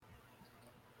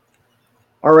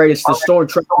All right, it's the Storm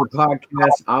Tracker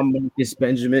podcast. I'm Marcus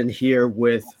Benjamin here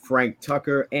with Frank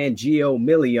Tucker and Geo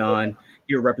Milian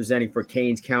here representing for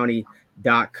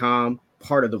CanesCounty.com,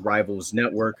 part of the Rivals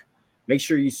Network. Make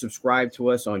sure you subscribe to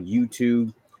us on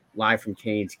YouTube, live from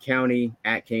Canes County,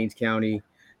 at Canes County,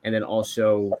 and then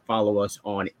also follow us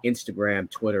on Instagram,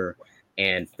 Twitter,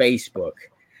 and Facebook.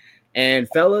 And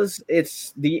fellas,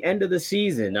 it's the end of the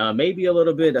season. Maybe a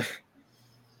little bit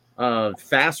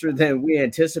faster than we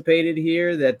anticipated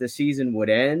here that the season would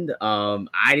end.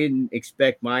 I didn't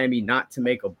expect Miami not to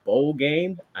make a bowl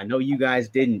game. I know you guys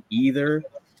didn't either.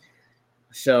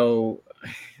 So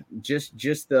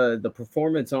just the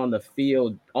performance on the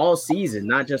field all season,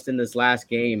 not just in this last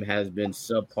game, has been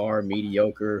subpar,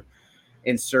 mediocre.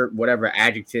 Insert whatever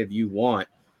adjective you want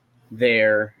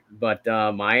there. But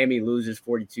Miami loses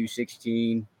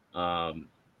 42-16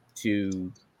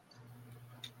 to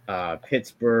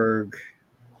Pittsburgh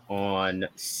on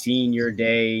senior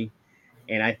day.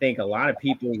 And I think a lot of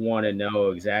people want to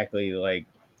know exactly like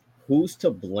who's to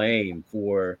blame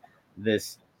for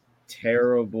this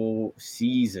terrible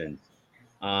season.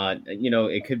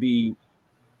 It could be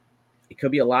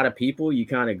a lot of people you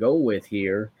kind of go with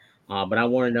here. But I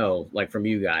want to know, like from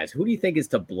you guys, who do you think is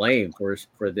to blame for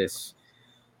this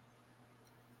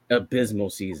abysmal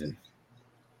season?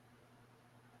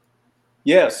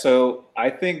 Yeah, so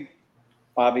I think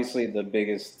obviously the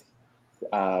biggest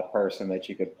person that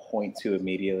you could point to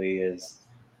immediately is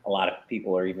a lot of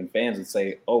people or even fans would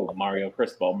say, oh, Mario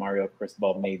Cristobal. Mario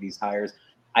Cristobal made these hires.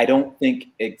 I don't think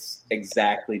it's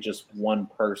exactly just one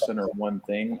person or one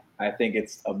thing. I think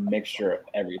it's a mixture of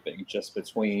everything, just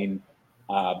between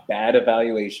bad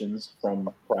evaluations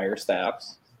from prior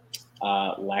staffs,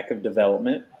 lack of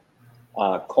development,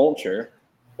 culture,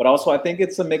 but also I think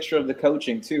it's a mixture of the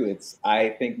coaching too. I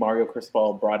think Mario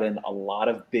Cristobal brought in a lot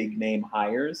of big name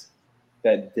hires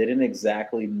that didn't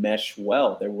exactly mesh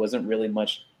well. There wasn't really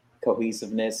much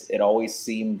cohesiveness. It always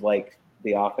seemed like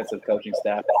the offensive coaching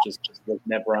staff just was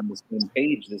never on the same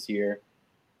page this year.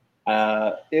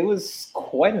 It was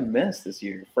quite a mess this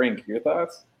year. Frank, your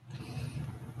thoughts?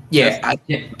 Yeah,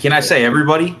 can I say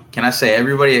everybody? Can I say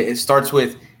everybody? It starts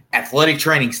with athletic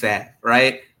training staff,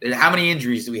 right? How many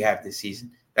injuries do we have this season?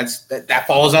 That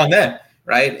falls on them,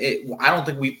 right? I don't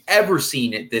think we've ever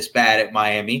seen it this bad at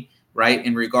Miami, right?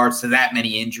 In regards to that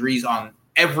many injuries on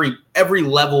every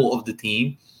level of the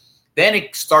team. Then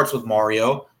it starts with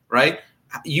Mario, right?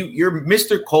 You're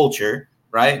Mr. Culture,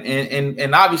 right?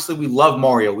 And obviously we love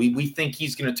Mario. We think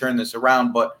he's going to turn this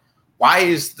around, but why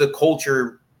is the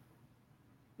culture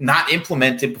not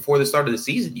implemented before the start of the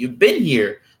season? You've been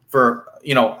here for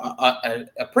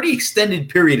a pretty extended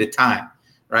period of time,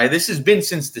 right? This has been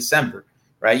since December,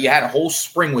 right? You had a whole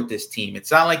spring with this team.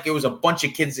 It's not like it was a bunch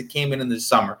of kids that came in the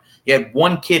summer. You had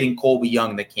one kid in Colby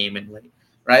Young that came in late,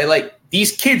 right? Like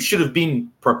these kids should have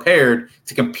been prepared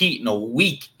to compete in a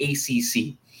weak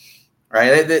ACC,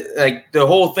 right? Like the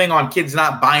whole thing on kids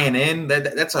not buying in,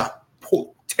 that's a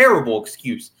terrible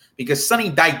excuse because Sonny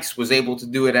Dykes was able to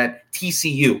do it at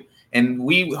TCU. And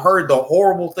we heard the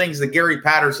horrible things that Gary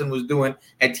Patterson was doing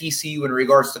at TCU in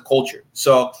regards to culture.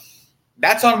 So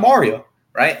that's on Mario,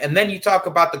 right? And then you talk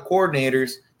about the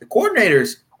coordinators. The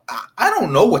coordinators, I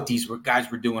don't know what these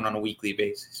guys were doing on a weekly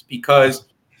basis because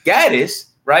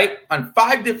Gaddis, right, on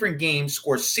 5 different games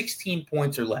scores 16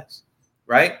 points or less,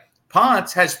 right?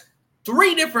 Ponce has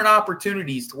 3 different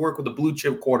opportunities to work with a blue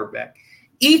chip quarterback.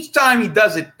 Each time he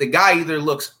does it, the guy either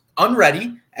looks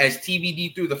unready as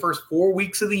TBD through the first 4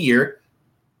 weeks of the year,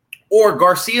 or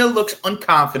Garcia looks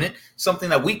unconfident, something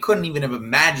that we couldn't even have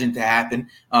imagined to happen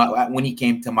when he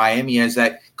came to Miami as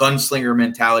that gunslinger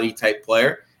mentality type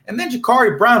player. And then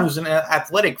Jakari Brown, who's an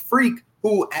athletic freak,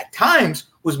 who at times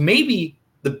was maybe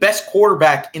the best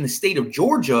quarterback in the state of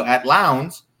Georgia at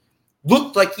Lowndes,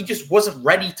 looked like he just wasn't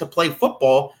ready to play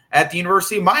football at the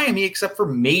University of Miami, except for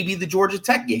maybe the Georgia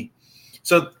Tech game.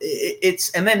 So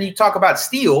and then you talk about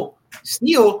Steele.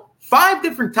 Steele, 5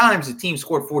 different times the team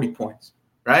scored 40 points,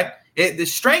 right? The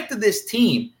strength of this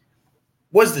team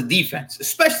was the defense,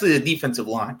 especially the defensive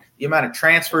line. The amount of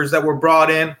transfers that were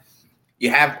brought in. You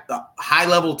have the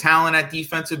high-level talent at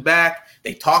defensive back.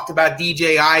 They talked about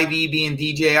DJ Ivey being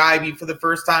DJ Ivey for the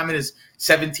first time in his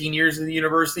 17 years at the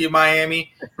University of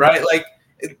Miami, right? Like,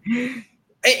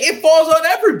 it falls on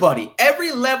everybody.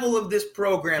 Every level of this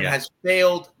program has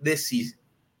failed this season.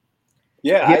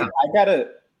 Yeah. I got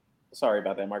to – sorry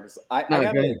about that, Marcus. I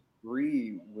got to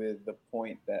agree with the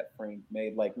point that Frank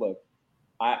made. Like, look,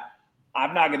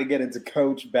 I'm not going to get into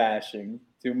coach bashing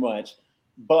too much,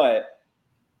 but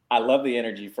I love the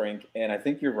energy, Frank, and I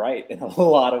think you're right in a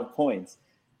lot of points.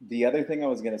 The other thing I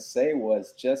was going to say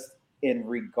was just in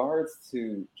regards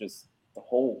to just the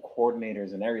whole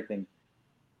coordinators and everything,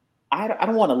 I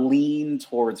don't want to lean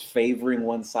towards favoring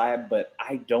one side, but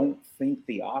I don't think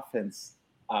the offense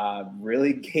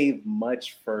really gave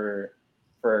much for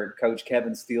Coach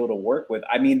Kevin Steele to work with.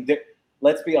 I mean,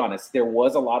 let's be honest, there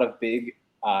was a lot of big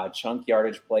chunk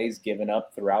yardage plays given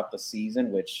up throughout the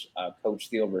season, which Coach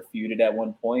Steele refuted at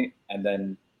one point, and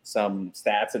then some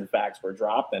stats and facts were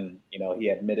dropped, and he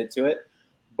admitted to it.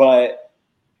 But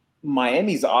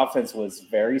Miami's offense was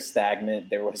very stagnant.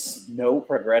 There was no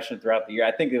progression throughout the year.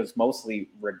 I think it was mostly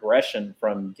regression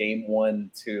from game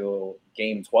 1 to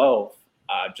game 12.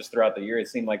 Just throughout the year, it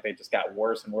seemed like they just got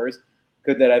worse and worse.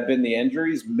 Could that have been the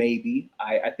injuries? Maybe.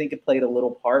 I think it played a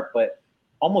little part, but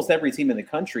almost every team in the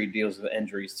country deals with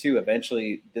injuries too.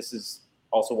 Eventually, this is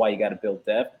also why you got to build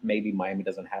depth. Maybe Miami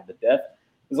doesn't have the depth.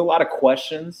 There's a lot of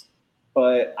questions,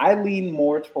 but I lean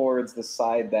more towards the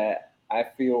side that I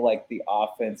feel like the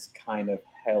offense kind of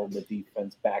held the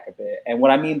defense back a bit. And what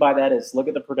I mean by that is look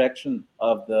at the production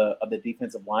of the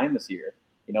defensive line this year.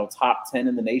 Top 10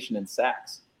 in the nation in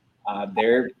sacks.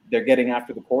 They're getting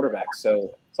after the quarterback.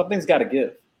 So something's got to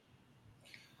give.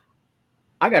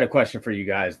 I got a question for you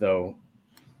guys, though.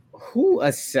 Who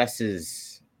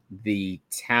assesses the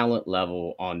talent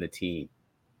level on the team?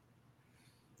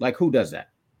 Like, who does that?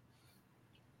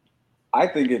 I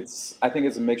think it's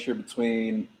a mixture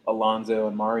between Alonzo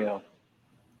and Mario.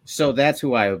 So that's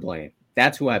who I would blame.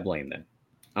 That's who I blame then.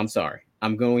 I'm sorry.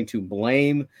 I'm going to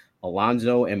blame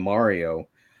Alonzo and Mario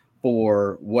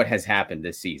for what has happened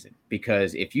this season.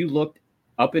 Because if you looked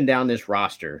up and down this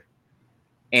roster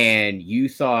and you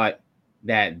thought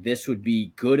that this would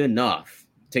be good enough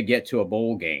to get to a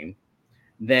bowl game,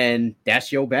 then that's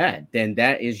your bad. Then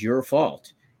that is your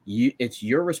fault. It's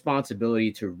your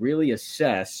responsibility to really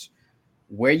assess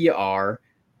where you are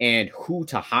and who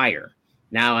to hire.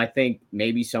 Now, I think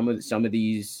maybe some of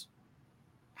these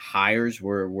hires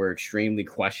were extremely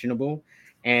questionable,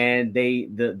 and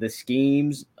the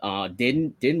schemes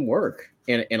didn't work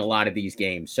in a lot of these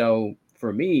games. So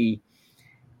for me,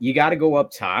 you got to go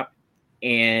up top,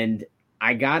 and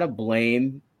I got to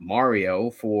blame Mario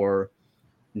for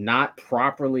not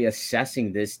properly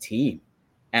assessing this team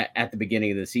at the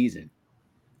beginning of the season.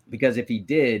 Because if he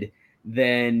did,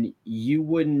 then you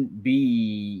wouldn't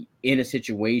be in a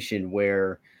situation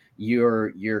where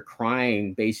you're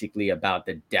crying basically about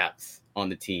the depth on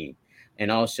the team, and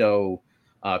also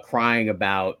crying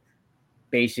about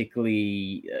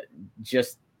basically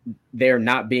just there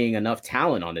not being enough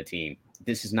talent on the team.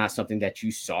 This is not something that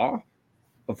you saw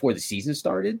before the season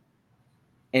started.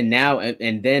 And now,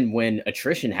 and then when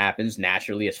attrition happens,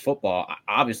 naturally, as football,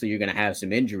 obviously you're going to have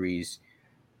some injuries.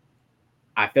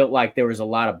 I felt like there was a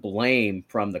lot of blame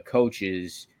from the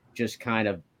coaches, just kind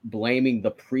of blaming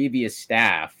the previous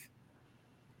staff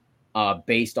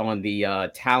based on the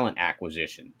talent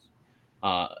acquisitions.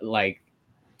 Like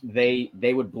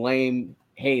they would blame,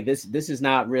 hey, this is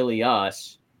not really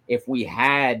us. If we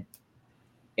had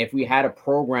a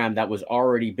program that was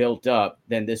already built up,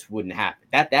 then this wouldn't happen.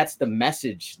 That's the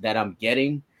message that I'm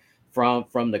getting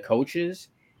from the coaches.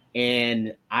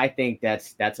 And I think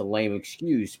that's a lame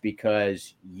excuse,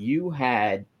 because you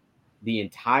had the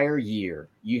entire year,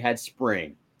 you had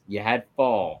spring, you had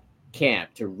fall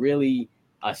camp to really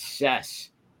assess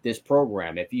this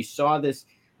program. If you saw this,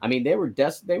 I mean, they were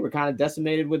kind of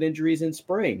decimated with injuries in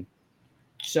spring.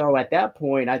 So at that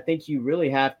point, I think you really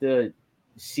have to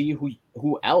see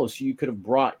who else you could have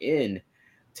brought in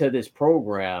to this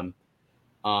program,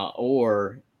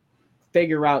 or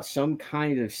figure out some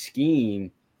kind of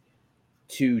scheme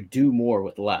to do more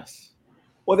with less.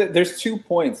 Well, there's 2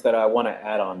 points that I want to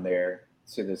add on there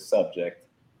to this subject.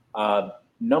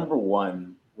 Number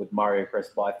one, with Mario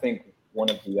Cristobal, I think one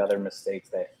of the other mistakes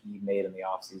that he made in the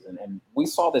offseason, and we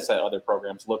saw this at other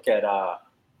programs. Look at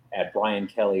Brian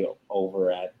Kelly over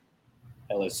at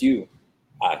LSU.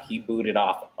 He booted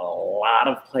off a lot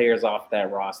of players off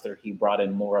that roster. He brought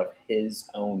in more of his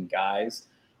own guys.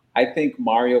 I think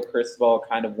Mario Cristobal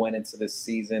kind of went into this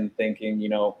season thinking,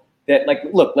 that, like,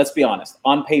 look, let's be honest.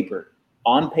 On paper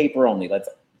only,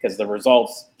 because the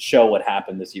results show what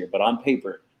happened this year. But on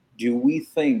paper, do we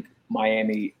think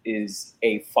Miami is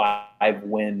a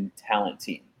 5-win talent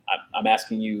team? I'm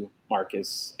asking you,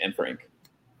 Marcus and Frank.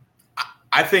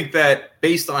 I think that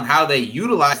based on how they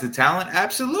utilize the talent,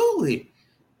 absolutely.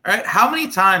 All right. How many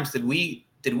times did we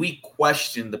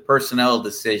question the personnel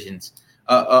decisions,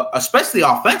 especially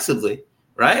offensively?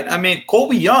 Right? I mean,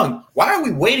 Colby Young, why are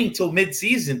we waiting till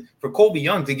midseason for Colby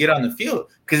Young to get on the field?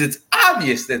 Because it's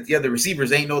obvious that the other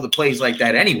receivers ain't know the plays like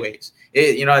that anyways.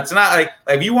 It's not like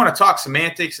if you want to talk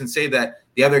semantics and say that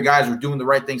the other guys were doing the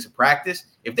right things in practice.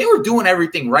 If they were doing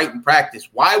everything right in practice,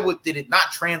 why did it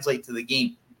not translate to the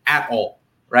game at all,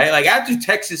 right? Like after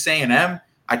Texas A&M,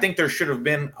 I think there should have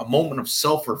been a moment of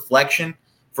self-reflection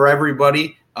for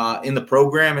everybody in the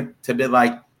program and to be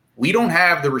like, we don't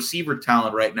have the receiver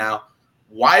talent right now.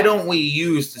 Why don't we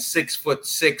use the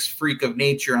 6'6" freak of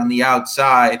nature on the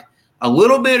outside a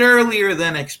little bit earlier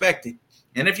than expected?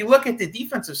 And if you look at the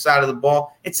defensive side of the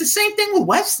ball, it's the same thing with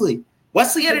Wesley.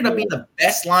 Wesley ended up being the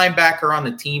best linebacker on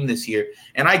the team this year.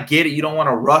 And I get it. You don't want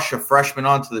to rush a freshman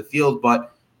onto the field,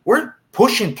 but we're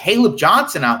pushing Caleb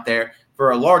Johnson out there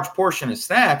for a large portion of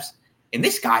snaps. And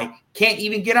this guy can't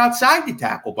even get outside the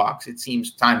tackle box, it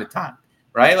seems, time to time,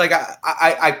 right? Like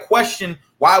I question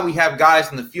why we have guys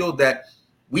in the field that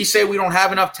we say we don't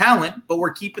have enough talent, but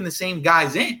we're keeping the same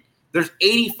guys in. There's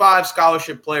 85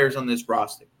 scholarship players on this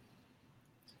roster.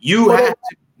 You have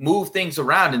to move things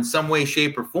around in some way,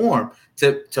 shape, or form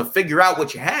to figure out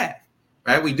what you have,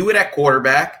 right? We do it at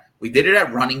quarterback. We did it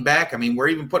at running back. I mean, we're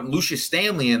even putting Lucius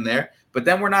Stanley in there, but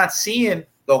then we're not seeing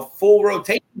the full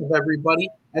rotation of everybody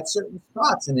at certain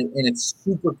spots, and it's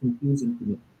super confusing to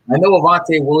me. I know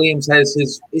Avante Williams has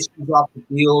his issues off the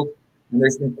field, and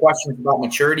there's been questions about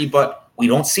maturity, but we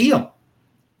don't see him.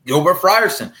 Gilbert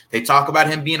Frierson, they talk about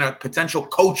him being a potential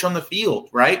coach on the field,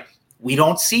 right? We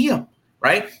don't see him,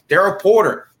 right? Darryl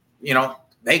Porter,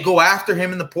 they go after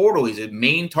him in the portal. He's a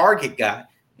main target guy.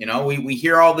 We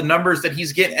hear all the numbers that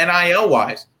he's getting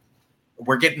NIL-wise.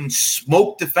 We're getting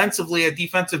smoked defensively at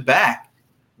defensive back.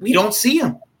 We don't see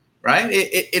him, right?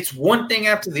 It's one thing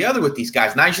after the other with these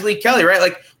guys. Nigel Kelly, right?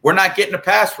 Like, we're not getting a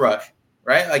pass rush,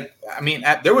 right? Like, I mean,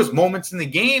 there was moments in the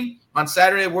game on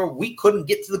Saturday where we couldn't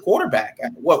get to the quarterback.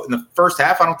 In the first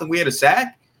half, I don't think we had a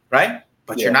sack, right?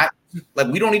 But You're not – like,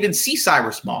 we don't even see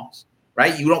Cyrus Smalls,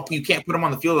 right? You can't put him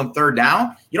on the field on third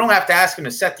down. You don't have to ask him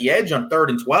to set the edge on 3rd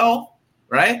and 12,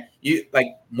 right?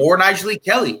 More Nigel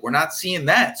Kelly. We're not seeing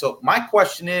that. So my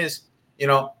question is,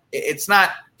 it's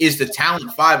not is the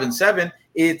talent 5 and 7.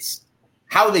 It's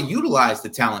how they utilize the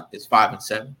talent is 5 and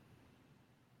 7.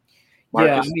 Marcus?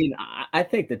 Yeah, I mean, I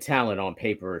think the talent on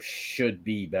paper should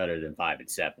be better than 5 and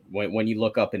 7. When you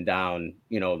look up and down,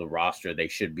 the roster, they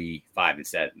should be 5 and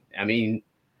 7. I mean,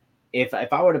 if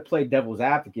I were to play devil's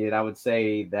advocate, I would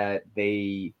say that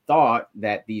they thought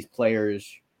that these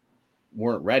players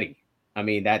weren't ready. I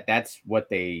mean, that's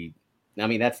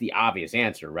the obvious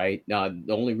answer, right? The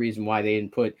only reason why they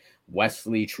didn't put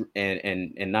Wesley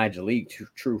and Nigel Lee,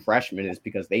 true freshmen, is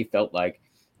because they felt like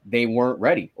they weren't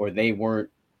ready, or they weren't.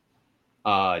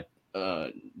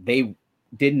 They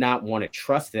did not want to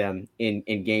trust them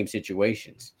in game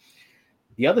situations.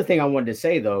 The other thing I wanted to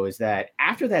say, though, is that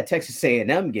after that Texas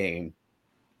A&M game,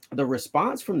 the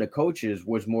response from the coaches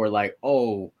was more like,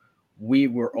 "Oh, we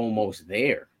were almost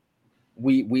there.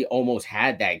 We almost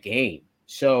had that game."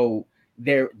 So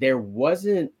there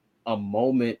wasn't a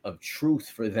moment of truth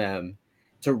for them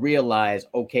to realize,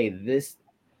 okay, this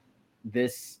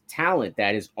talent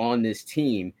that is on this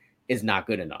team is not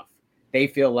good enough. They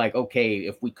feel like, okay,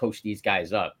 if we coach these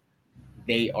guys up,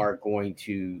 they are going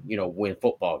to, win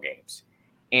football games.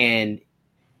 And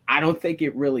I don't think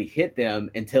it really hit them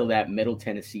until that Middle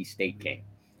Tennessee State game,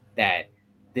 that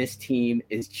this team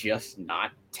is just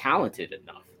not talented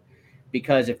enough.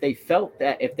 Because if they felt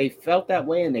that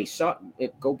way, and they saw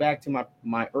it, go back to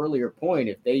my earlier point,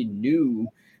 if they knew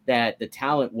that the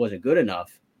talent wasn't good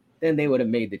enough, then they would have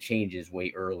made the changes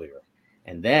way earlier.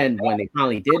 And then when they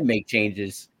finally did make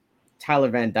changes, Tyler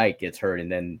Van Dyke gets hurt,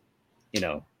 and then,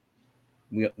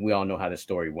 we all know how the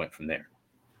story went from there.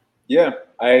 Yeah,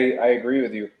 I agree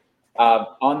with you.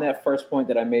 On that first point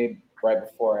that I made right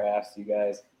before I asked you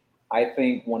guys, I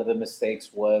think one of the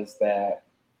mistakes was that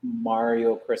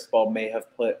Mario Cristobal may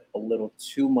have put a little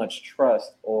too much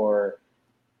trust or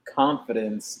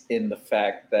confidence in the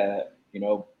fact that,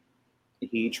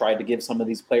 he tried to give some of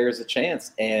these players a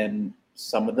chance, and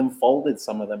some of them folded,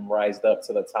 some of them rised up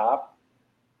to the top.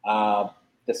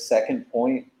 The second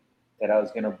point that I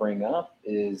was going to bring up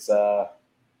is,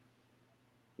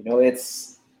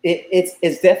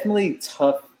 it's definitely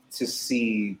tough to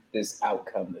see this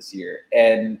outcome this year.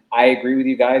 And I agree with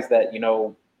you guys that,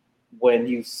 when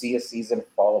you see a season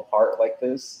fall apart like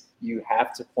this, you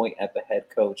have to point at the head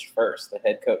coach first. The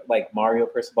head coach, like Mario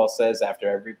Cristobal says after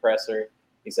every presser,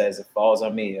 he says, "It falls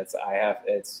on me.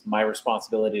 It's my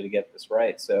responsibility to get this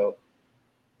right." So,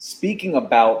 speaking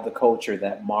about the culture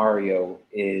that Mario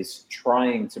is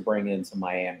trying to bring into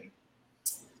Miami,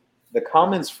 the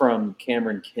comments from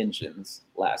Cameron Kinchins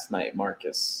last night,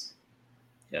 Marcus.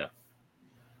 Yeah.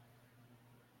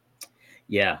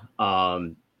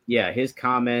 His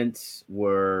comments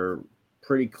were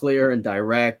pretty clear and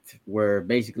direct. We're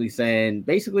basically saying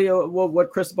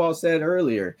what Cristobal said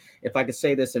earlier. If I could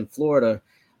say this in Florida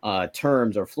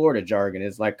terms or Florida jargon,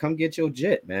 is like, come get your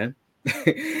jit, man.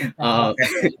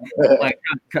 Like,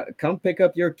 come pick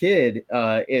up your kid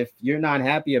if you're not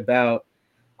happy about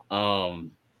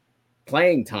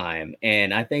playing time.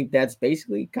 And I think that's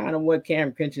basically kind of what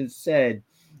Cam Kinchins said,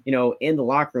 in the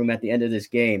locker room at the end of this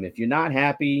game. If you're not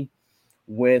happy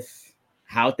with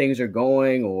how things are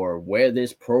going or where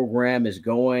this program is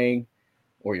going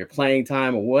or your playing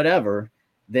time or whatever,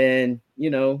 then,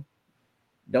 don't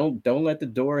let the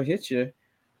door hit you,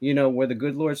 where the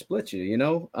good Lord split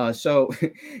you, so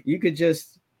you could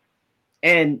just,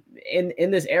 and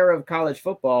in this era of college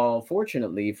football,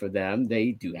 fortunately for them,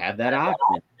 they do have that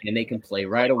option and they can play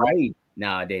right away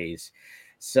nowadays.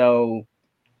 So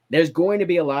there's going to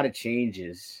be a lot of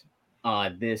changes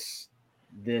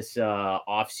this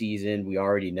off season. We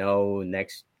already know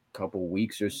next couple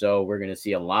weeks or so we're going to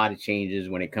see a lot of changes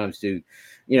when it comes to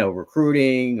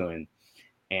recruiting,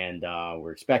 and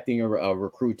we're expecting a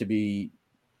recruit to be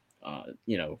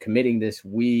committing this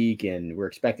week, and we're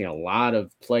expecting a lot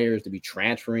of players to be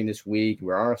transferring this week.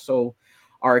 We also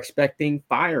are expecting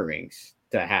firings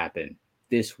to happen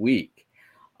this week.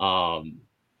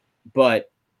 But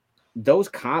those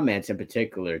comments in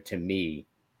particular, to me,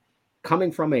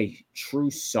 coming from a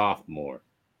true sophomore,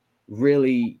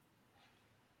 really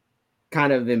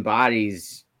kind of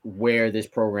embodies where this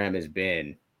program has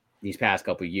been these past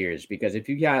couple of years. Because if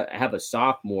you have a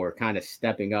sophomore kind of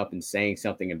stepping up and saying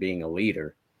something and being a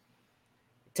leader,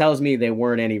 it tells me there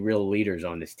weren't any real leaders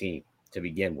on this team to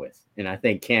begin with. And I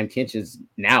think Cam Kinchins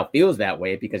now feels that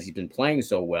way because he's been playing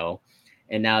so well,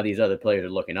 and now these other players are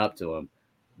looking up to him.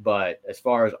 But as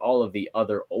far as all of the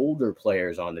other older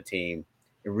players on the team,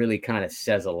 it really kind of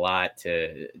says a lot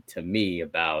to me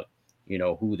about,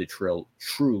 who the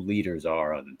true leaders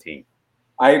are on the team.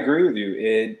 I agree with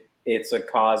you. It's a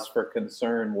cause for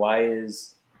concern. Why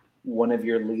is one of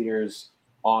your leaders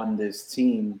on this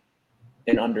team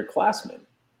an underclassman?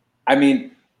 I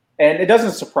mean, and it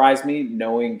doesn't surprise me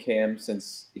knowing Cam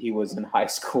since he was in high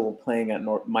school playing at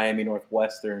Miami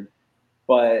Northwestern,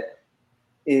 but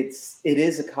it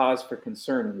is a cause for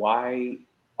concern. Why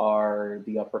are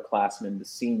the upperclassmen, the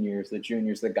seniors, the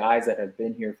juniors, the guys that have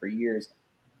been here for years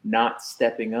not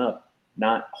stepping up,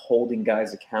 not holding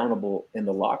guys accountable in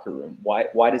the locker room?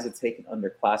 Why does it take an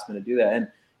underclassman to do that? And,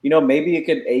 maybe it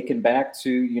could akin back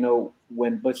to,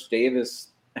 when Butch Davis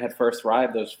had first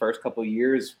arrived, those first couple of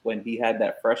years when he had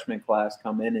that freshman class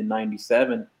come in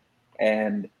 '97.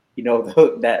 And,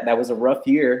 that was a rough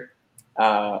year.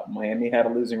 Miami had a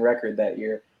losing record that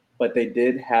year, but they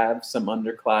did have some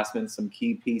underclassmen, some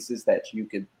key pieces that you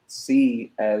could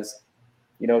see as,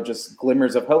 just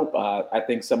glimmers of hope. I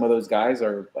think some of those guys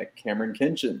are like Cameron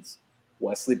Kinchins,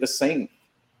 Wesley Basaint,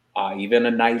 even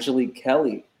a Nigel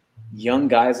Kelly, young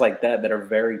guys like that are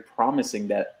very promising,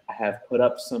 that have put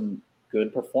up some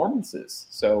good performances.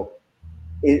 So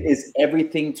is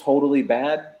everything totally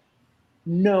bad?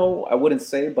 No, I wouldn't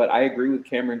say, but I agree with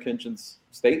Cameron Kinchins'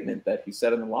 statement that he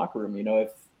said in the locker room,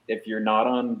 if you're not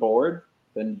on board,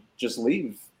 then just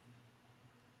leave.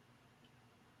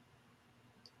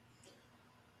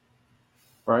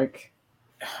 Frank?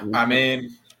 I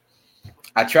mean,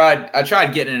 I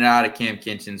tried getting it out of Cam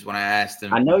Kinchins when I asked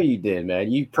him. I know you did,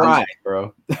 man. You pried,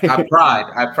 bro. I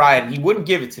pried. He wouldn't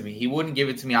give it to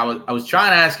me. I was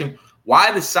trying to ask him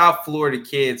why the South Florida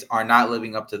kids are not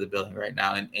living up to the billing right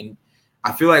now. And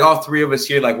I feel like all three of us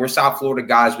here, like, we're South Florida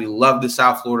guys. We love the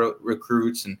South Florida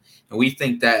recruits, and we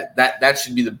think that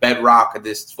should be the bedrock of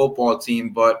this football team.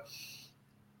 But,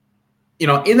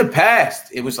 in the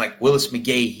past, it was like Willis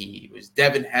McGahee, it was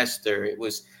Devin Hester, it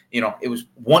was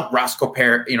one Roscoe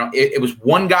Parrott, it was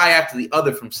one guy after the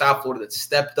other from South Florida that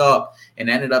stepped up and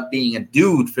ended up being a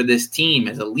dude for this team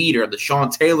as a leader, the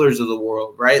Sean Taylors of the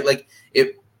world, right? Like,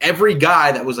 every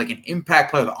guy that was like an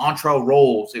impact player, the Antrell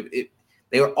Rolls,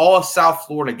 they were all South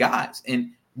Florida guys.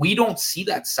 And we don't see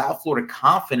that South Florida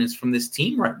confidence from this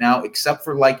team right now, except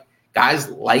for like guys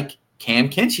like Cam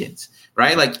Kinchins,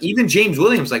 right? Like, even James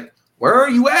Williams, like, where are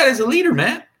you at as a leader,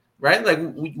 man? Right? Like,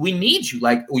 we need you.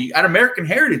 Like, at American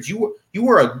Heritage, you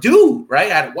were a dude, right?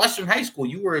 At Western High School,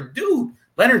 you were a dude.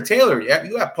 Leonard Taylor,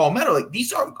 you have Palmetto. Like,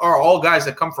 these are all guys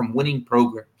that come from winning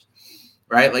programs,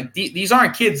 right? Like, these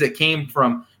aren't kids that came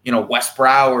from, West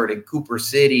Broward and Cooper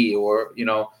City or,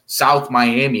 South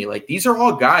Miami. Like, these are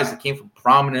all guys that came from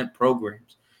prominent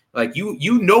programs. Like,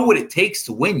 you know what it takes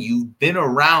to win. You've been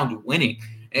around winning.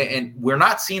 And we're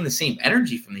not seeing the same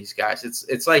energy from these guys.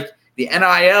 It's like the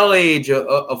NIL age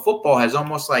of football has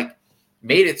almost like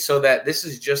made it so that this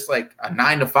is just like a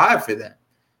 9 to 5 for them.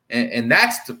 And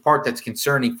that's the part that's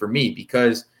concerning for me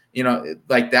because,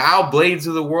 like the Al Blades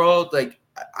of the world, like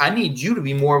I need you to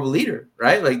be more of a leader,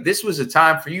 right? Like this was a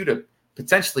time for you to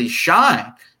potentially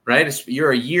shine, right?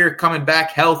 You're a year coming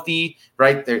back healthy,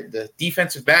 right? The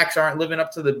defensive backs aren't living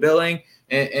up to the billing,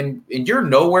 and you're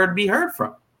nowhere to be heard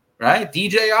from, right?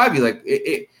 DJ Ivy, like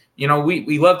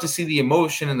we love to see the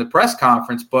emotion in the press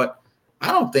conference, but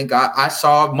I don't think I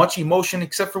saw much emotion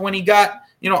except for when he got,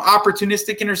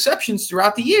 opportunistic interceptions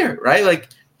throughout the year, right? Like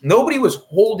nobody was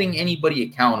holding anybody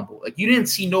accountable. Like you didn't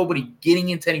see nobody getting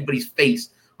into anybody's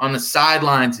face on the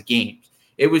sidelines of games.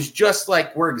 It was just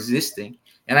like we're existing.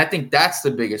 And I think that's the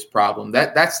biggest problem.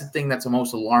 That's the thing that's the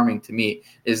most alarming to me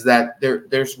is that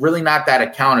there's really not that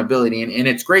accountability. And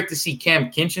it's great to see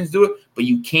Cam Kinchins do it, but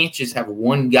you can't just have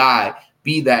one guy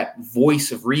be that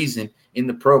voice of reason in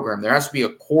the program. There has to be a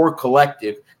core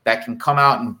collective that can come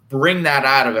out and bring that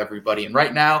out of everybody. And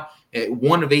right now,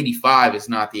 1 of 85 is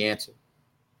not the answer.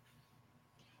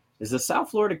 Is the South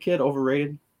Florida kid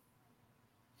overrated?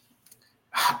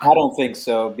 I don't think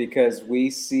so because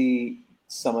we see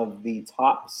some of the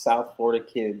top South Florida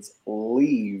kids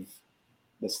leave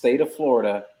the state of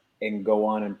Florida and go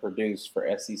on and produce for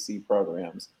SEC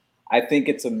programs. I think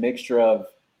it's a mixture of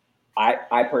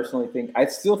I personally think I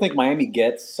still think Miami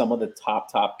gets some of the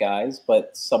top guys,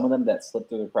 but some of them that slip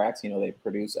through the cracks, they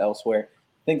produce elsewhere.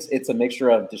 I think it's a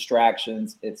mixture of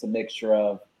distractions. It's a mixture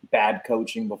of bad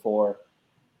coaching before.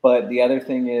 But the other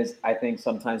thing is I think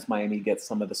sometimes Miami gets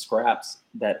some of the scraps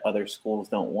that other schools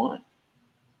don't want.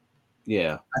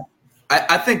 Yeah.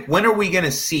 I think when are we going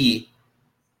to see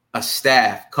a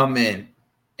staff come in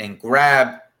and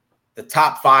grab the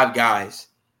top 5 guys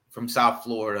from South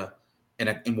Florida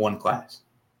in one class,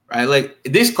 right? Like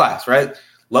this class, right?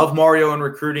 Love Mario in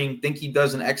recruiting. Think he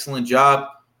does an excellent job.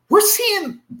 We're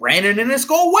seeing Brandon Ennis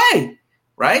go away,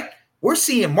 right? We're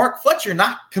seeing Mark Fletcher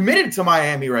not committed to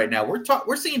Miami right now.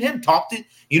 We're seeing him talk to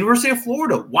University of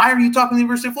Florida. Why are you talking to the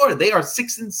University of Florida? They are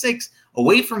 6-6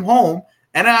 away from home.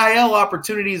 NIL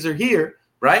opportunities are here,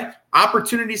 right?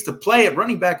 Opportunities to play at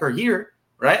running back are here,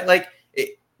 right? Like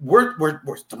we're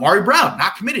Damari Brown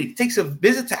not committed. He takes a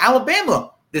visit to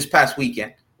Alabama this past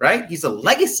weekend, right? He's a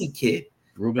legacy kid,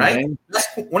 right?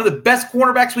 One of the best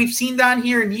cornerbacks we've seen down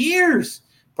here in years.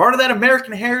 Part of that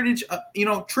American heritage,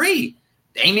 tree.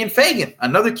 Damian Fagan,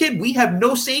 another kid. We have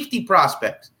no safety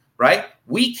prospects, right?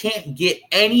 We can't get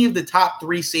any of the top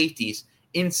 3 safeties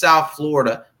in South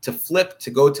Florida to flip to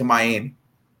go to Miami,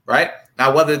 right?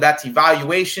 Now, whether that's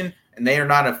evaluation and they are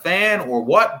not a fan or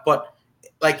what, but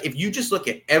like if you just look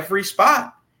at every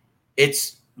spot,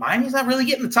 it's Miami's not really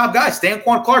getting the top guys.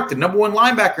 Stanquan Clark, the number 1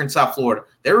 linebacker in South Florida,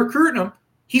 they're recruiting him.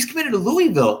 He's committed to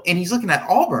Louisville, and he's looking at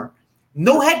Auburn.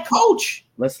 No head coach.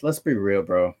 Let's be real,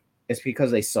 bro. It's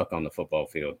because they suck on the football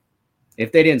field.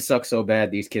 If they didn't suck so bad,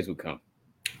 these kids would come.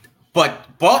 But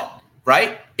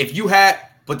right,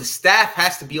 but the staff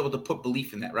has to be able to put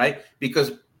belief in that, right?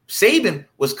 Because Saban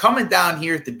was coming down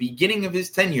here at the beginning of his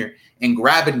tenure and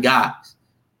grabbing guys,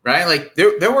 right? Like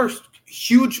there were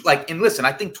huge, and listen,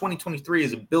 I think 2023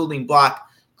 is a building block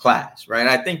class, right?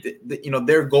 I think that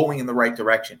they're going in the right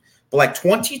direction. But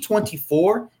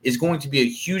 2024 is going to be a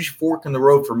huge fork in the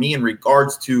road for me in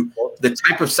regards to the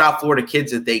type of South Florida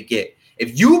kids that they get.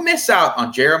 If you miss out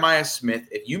on Jeremiah Smith,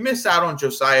 if you miss out on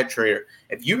Josiah Trader,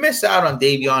 if you miss out on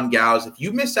Davion Gowes, if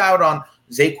you miss out on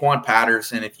Zaquan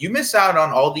Patterson, if you miss out on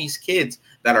all these kids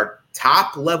that are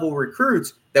top-level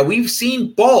recruits that we've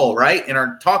seen ball, right, and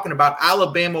are talking about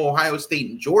Alabama, Ohio State,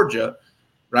 and Georgia,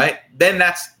 right, then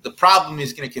that's the problem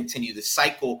is going to continue. The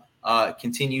cycle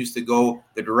continues to go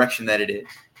the direction that it is.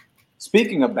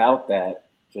 Speaking about that,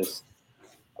 just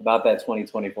about that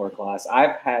 2024 class,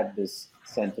 I've had this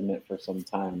sentiment for some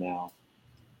time now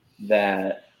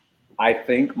that I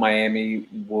think Miami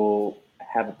will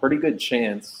have a pretty good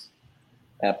chance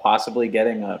at possibly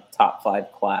getting a top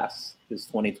 5 class, this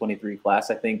 2023 class.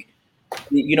 I think,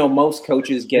 most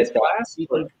coaches get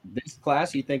this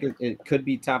class. You think it could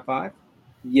be top 5?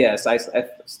 Yes, I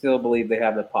still believe they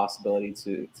have the possibility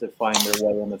to find their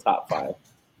way in the top 5.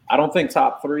 I don't think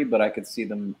top 3, but I could see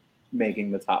them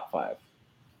making the top 5.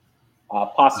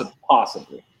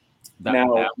 Possibly.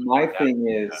 My thing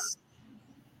is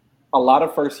a lot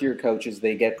of first-year coaches,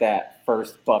 they get that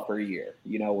first buffer year,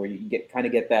 where you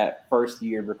get that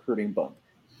first-year recruiting bump.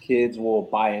 Kids will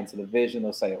buy into the vision.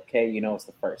 They'll say, okay, it's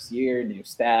the first year, new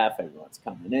staff, everyone's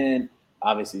coming in.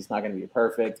 Obviously, it's not going to be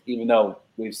perfect, even though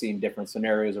we've seen different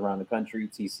scenarios around the country.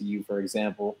 TCU, for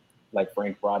example, like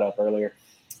Frank brought up earlier.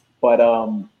 But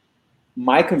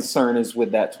my concern is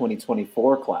with that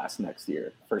 2024 class next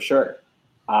year, for sure.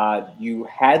 You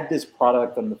had this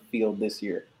product on the field this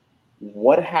year.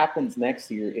 What happens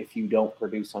next year if you don't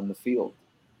produce on the field?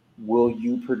 Will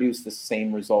you produce the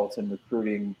same results in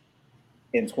recruiting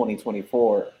in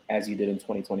 2024 as you did in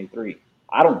 2023?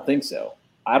 I don't think so.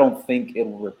 I don't think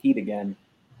it'll repeat again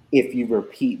if you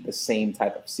repeat the same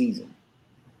type of season.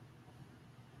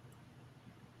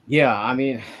 Yeah, I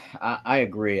mean, I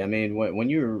agree. I mean, when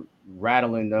you're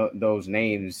rattling those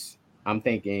names, I'm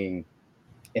thinking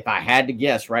if I had to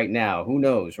guess right now, who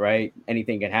knows, right?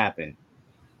 Anything can happen.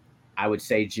 I would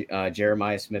say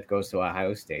Jeremiah Smith goes to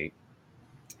Ohio State.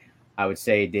 I would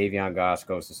say Davion Goss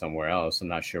goes to somewhere else. I'm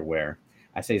not sure where.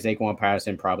 I say Zaquan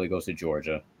Patterson probably goes to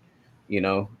Georgia,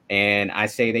 and I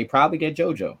say they probably get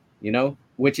JoJo,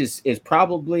 which is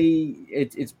probably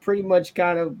it's pretty much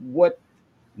kind of what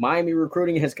Miami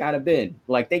recruiting has kind of been.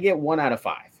 Like they get 1 out of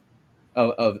 5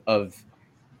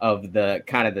 of the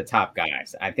kind of the top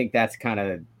guys. I think that's kind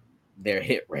of their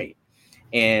hit rate.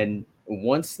 And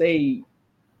once they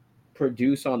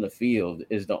produce on the field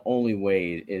is the only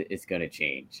way it's going to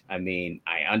change. I mean,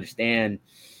 I understand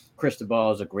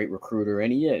Cristobal is a great recruiter,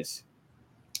 and he is.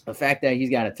 The fact that he's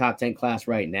got a top 10 class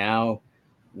right now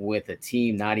with a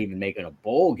team not even making a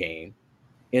bowl game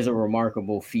is a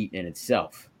remarkable feat in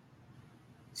itself.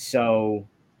 So,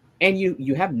 and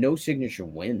you have no signature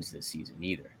wins this season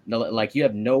either. No, like you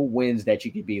have no wins that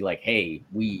you could be like, hey,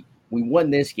 we won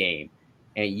this game,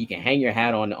 and you can hang your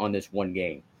hat on this one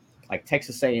game. Like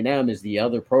Texas A&M is the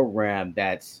other program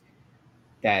that's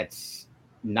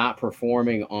not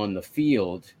performing on the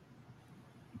field,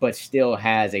 but still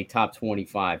has a top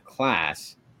 25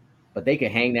 class. But they can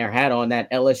hang their hat on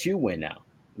that LSU win now.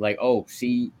 Like, oh,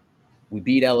 see, we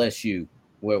beat LSU.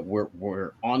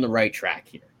 We're on the right track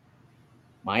here.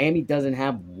 Miami doesn't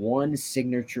have one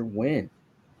signature win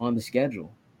on the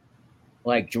schedule.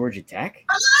 Like Georgia Tech,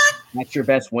 that's your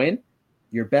best win.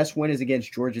 Your best win is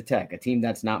against Georgia Tech, a team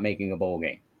that's not making a bowl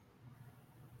game.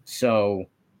 So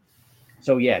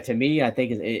yeah, to me, I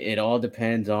think it all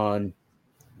depends on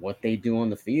what they do on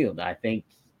the field. I think,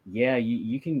 yeah,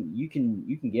 you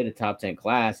can get a top 10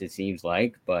 class, it seems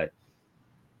like, but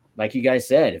like you guys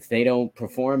said, if they don't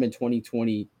perform in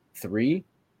 2023,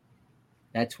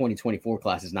 that 2024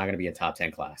 class is not going to be a top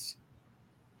 10 class.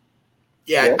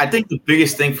 Yeah, I think the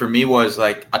biggest thing for me was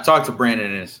like I talked to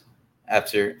Brandon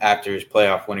after his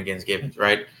playoff win against Gibbons,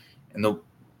 right? And the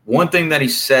one thing that he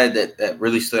said that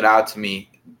really stood out to me,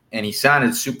 and he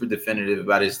sounded super definitive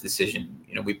about his decision.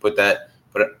 We put that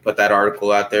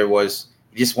article out there, was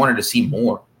he just wanted to see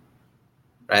more,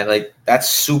 right? Like that's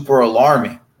super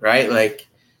alarming, right? Like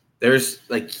there's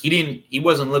like he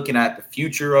wasn't looking at the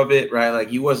future of it, right? Like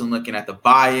he wasn't looking at the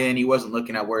buy-in. He wasn't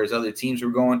looking at where his other teams were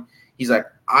going. He's like,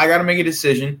 I got to make a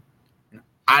decision.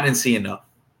 I didn't see enough.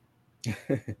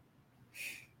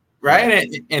 Right.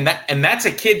 And that's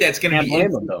a kid that's going to be,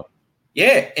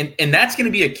 yeah. And that's going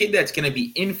to be a kid that's going to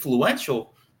be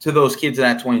influential to those kids in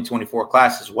that 2024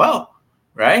 class as well.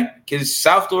 Right. Because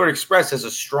South Florida Express has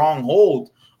a strong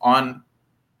hold on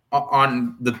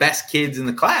the best kids in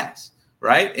the class.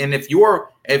 Right. And if you're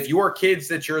kids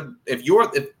that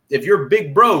if you're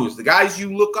big bros, the guys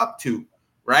you look up to,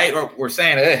 right. Or we're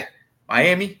saying,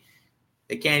 Miami,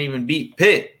 they can't even beat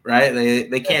Pitt, right?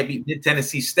 They can't beat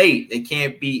Tennessee State. They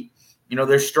can't beat,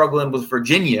 they're struggling with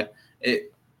Virginia.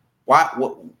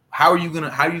 How are you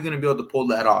gonna be able to pull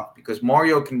that off? Because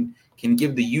Mario can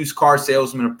give the used car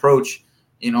salesman approach,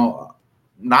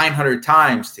 900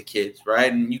 times to kids,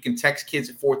 right? And you can text kids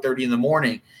at 4:30 in the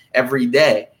morning every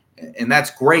day, and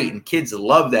that's great. And kids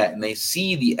love that, and they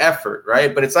see the effort,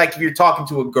 right? But it's like if you're talking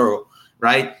to a girl,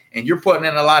 right, and you're putting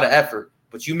in a lot of effort,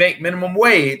 but you make minimum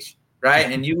wage,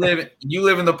 right? And you live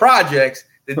in the projects.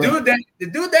 The dude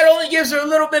that only gives her a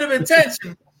little bit of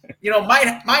attention,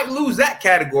 might lose that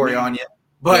category on you,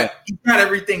 but you got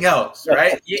everything else,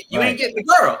 right? You ain't getting the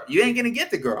girl. You ain't gonna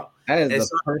get the girl. That is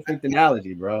the perfect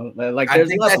analogy, bro. Like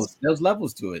there's levels. There's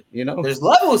levels to it, There's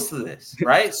levels to this,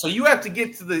 right? So you have to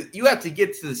get to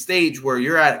the stage where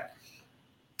you're at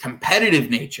competitive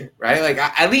nature, right? Like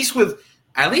at least with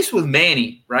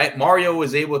Manny, right? Mario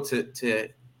was able to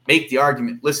make the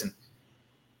argument. Listen,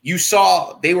 you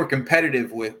saw they were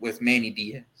competitive with Manny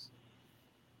Diaz.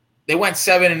 They went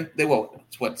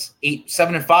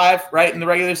 7-5, right, in the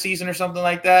regular season or something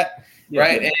like that,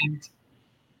 right? And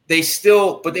they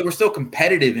were still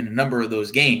competitive in a number of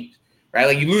those games, right?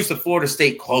 Like you lose to Florida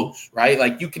State close, right?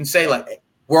 Like you can say like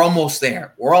we're almost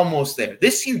there.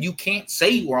 This year you can't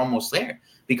say we're almost there.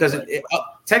 Because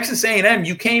Texas A&M,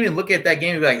 you came and look at that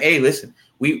game and be like, hey, listen,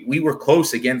 we were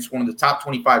close against one of the top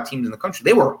 25 teams in the country.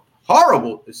 They were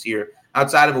horrible this year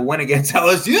outside of a win against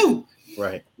LSU.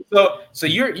 Right. So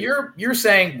you're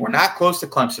saying we're not close to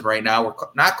Clemson right now. We're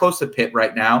not close to Pitt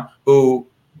right now, who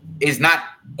is not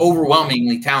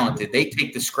overwhelmingly talented. They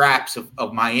take the scraps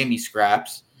of Miami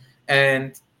scraps,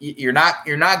 and you're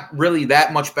not really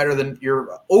that much better than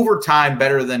you're over time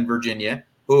better than Virginia,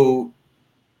 who,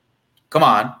 come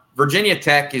on, Virginia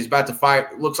Tech is about to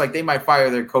fire. Looks like they might fire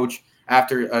their coach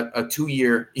after a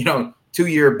 2-year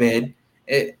bid.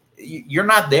 You're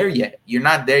not there yet. You're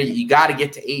not there. You got to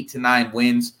get to 8 to 9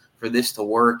 wins for this to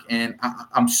work. And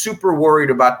I'm super worried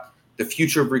about the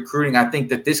future of recruiting. I think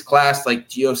that this class, like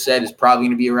Gio said, is probably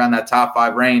going to be around that top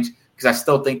 5 range, because I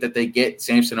still think that they get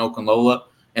Samson Okunlola,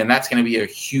 and that's going to be a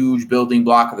huge building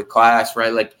block of the class,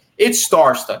 right? Like, it's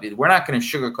star-studded. We're not going to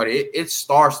sugarcoat it. It's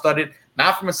star-studded,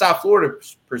 not from a South Florida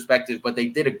perspective, but they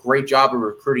did a great job of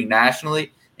recruiting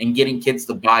nationally and getting kids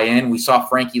to buy in. We saw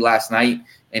Frankie last night,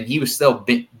 and he was still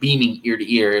beaming ear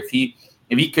to ear. If he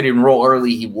could enroll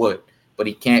early, he would, but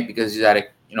he can't because he's at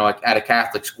a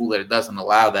Catholic school that it doesn't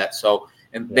allow that. So,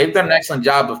 and they've done an excellent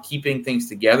job of keeping things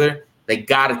together. They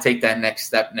got to take that next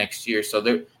step next year. So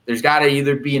there's got to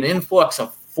either be an influx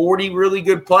of 40 really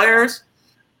good players,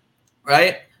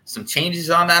 right? Some changes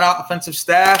on that offensive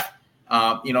staff.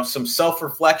 Some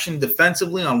self-reflection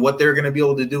defensively on what they're going to be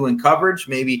able to do in coverage,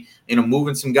 maybe,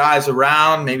 moving some guys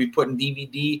around, maybe putting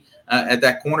DVD at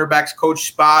that cornerback's coach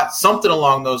spot, something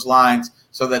along those lines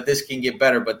so that this can get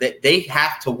better. But they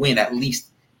have to win at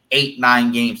least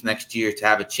 8-9 games next year to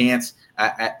have a chance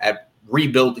at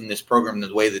rebuilding this program in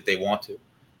the way that they want to.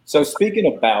 So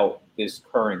speaking about this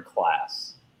current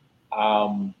class,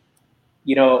 and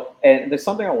there's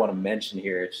something I want to mention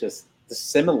here. It's just the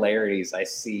similarities I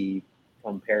see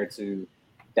compared to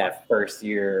that first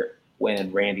year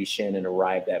when Randy Shannon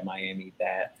arrived at Miami,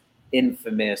 that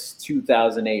infamous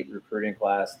 2008 recruiting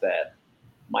class that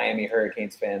Miami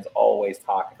Hurricanes fans always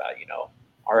talk about,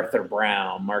 Arthur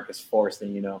Brown, Marcus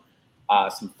Forston,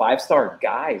 some 5-star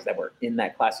guys that were in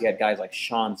that class. You had guys like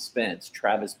Sean Spence,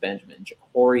 Travis Benjamin,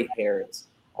 Ja'Cory Harris,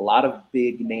 a lot of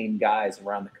big name guys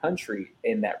around the country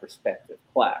in that respective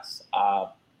class.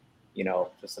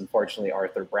 Just unfortunately,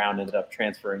 Arthur Brown ended up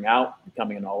transferring out,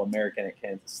 becoming an All-American at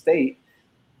Kansas State.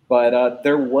 But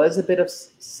there was a bit of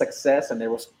success, and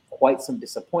there was quite some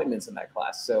disappointments in that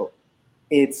class. So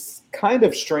it's kind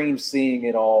of strange seeing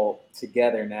it all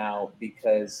together now,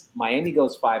 because Miami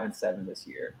goes 5-7 this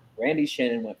year. Randy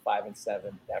Shannon went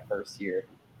 5-7 that first year.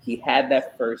 He had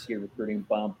that first year recruiting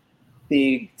bump,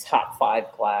 big top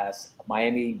 5 class.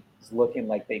 Miami is looking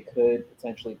like they could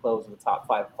potentially close the top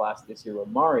 5 class this year with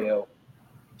Mario.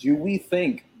 Do we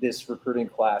think this recruiting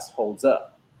class holds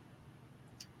up?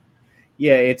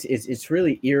 Yeah, it's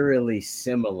really eerily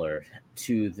similar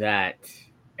to that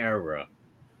era.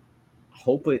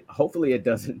 Hopefully it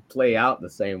doesn't play out the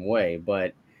same way,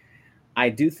 but I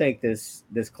do think this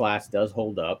class does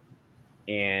hold up,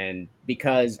 and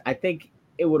because I think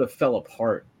it would have fell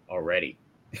apart already.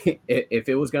 If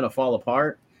it was going to fall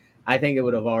apart, I think it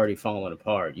would have already fallen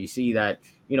apart. You see that,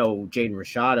 Jaden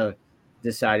Rashada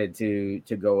decided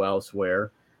to go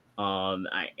elsewhere.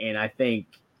 I think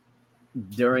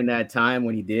during that time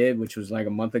when he did, which was like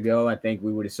a month ago, I think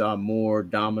we would have saw more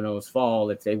dominoes fall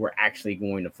if they were actually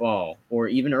going to fall, or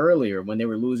even earlier when they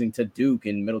were losing to Duke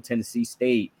and Middle Tennessee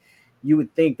State. You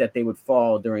would think that they would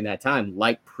fall during that time,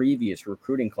 like previous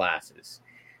recruiting classes.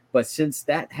 But since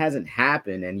that hasn't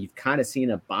happened, and you've kind of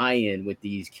seen a buy-in with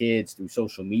these kids through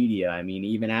social media, I mean,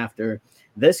 even after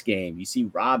this game, you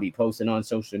see Robbie posting on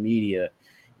social media,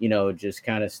 just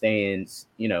kind of staying,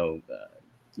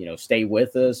 stay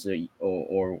with us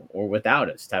or without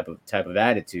us type of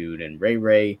attitude. And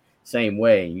Ray, same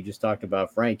way. You just talked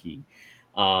about Frankie.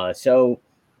 So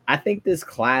I think this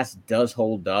class does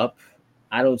hold up.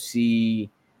 I don't see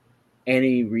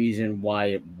any reason why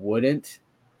it wouldn't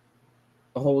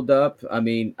hold up. I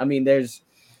mean, there's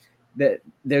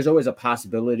always a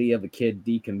possibility of a kid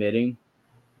decommitting,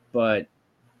 but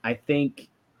I think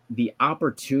the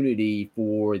opportunity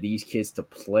for these kids to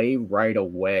play right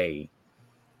away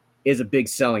is a big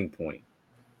selling point.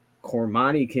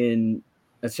 Cormani can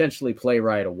essentially play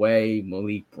right away.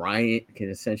 Malik Bryant can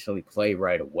essentially play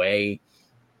right away.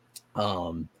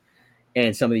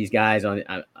 And some of these guys I'm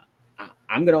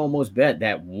going to almost bet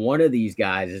that one of these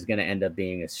guys is going to end up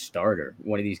being a starter.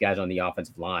 One of these guys on the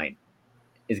offensive line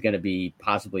is going to be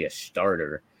possibly a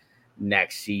starter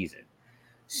next season.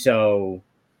 So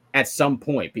at some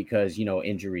point, because,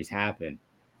 injuries happen.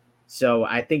 So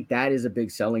I think that is a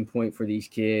big selling point for these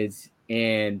kids.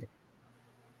 And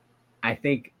I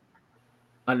think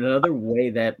another way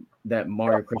that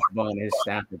Mario Cristobal and his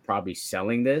staff are probably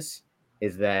selling this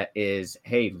is,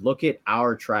 hey, look at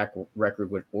our track record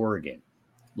with Oregon.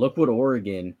 Look what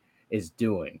Oregon is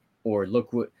doing, or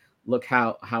look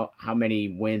how many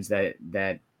wins that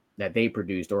they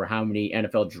produced, or how many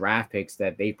NFL draft picks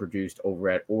that they produced over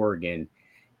at Oregon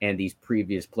and these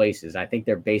previous places. I think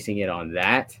they're basing it on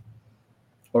that,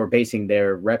 or basing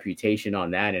their reputation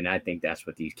on that, and I think that's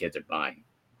what these kids are buying.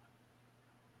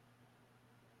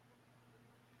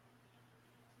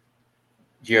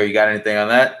 Gio, you got anything on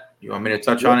that? You want me to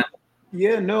touch on it?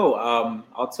 Yeah, no.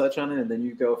 I'll touch on it, and then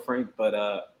you go, Frank. But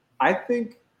I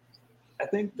think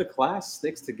the class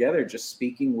sticks together. Just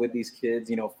speaking with these kids,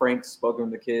 Frank's spoken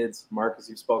with the kids. Marcus,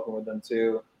 you've spoken with them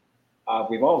too.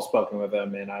 We've all spoken with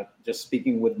them, and just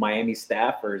speaking with Miami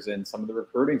staffers and some of the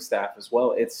recruiting staff as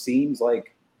well. It seems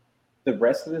like the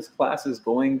rest of this class is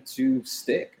going to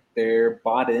stick. They're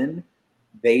bought in.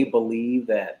 They believe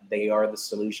that they are the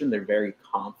solution. They're very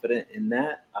confident in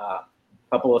that. A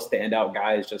couple of standout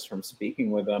guys just from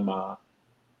speaking with them,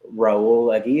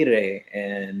 Raul Aguirre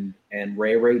and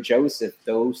Ray Joseph.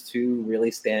 Those two really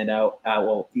stand out.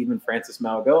 Well, even Francis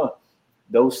Malgoa.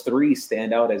 Those three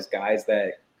stand out as guys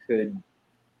that could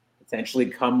potentially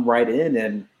come right in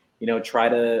and try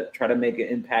to make an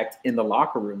impact in the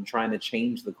locker room, trying to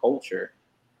change the culture.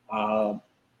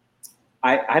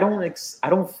 I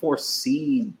don't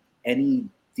foresee any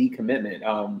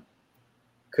decommitment.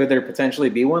 Could there potentially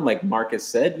be one? Like Marcus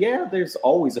said, yeah, there's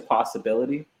always a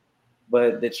possibility,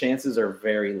 but the chances are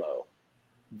very low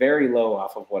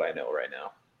off of what I know right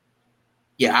now.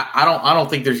 Yeah, I don't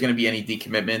think there's going to be any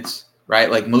decommitments,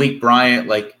 right? Like Malik Bryant,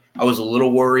 like I was a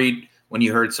little worried when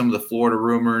you heard some of the Florida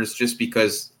rumors, just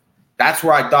because that's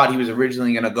where I thought he was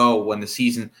originally going to go when the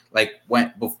season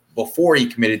went before he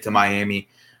committed to Miami.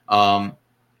 At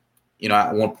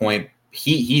one point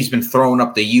he's been throwing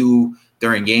up the U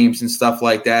during games and stuff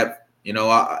like that.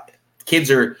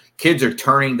 Kids are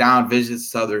turning down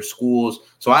visits to other schools.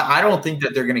 So I don't think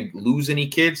that they're going to lose any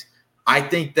kids. I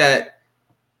think that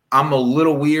I'm a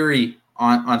little weary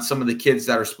on some of the kids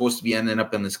that are supposed to be ending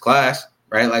up in this class,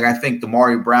 right? Like I think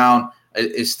Damari Brown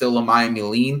is still a Miami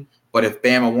lean, but if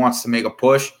Bama wants to make a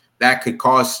push, that could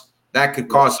cause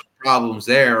some problems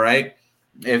there, right?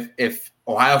 If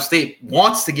Ohio State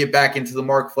wants to get back into the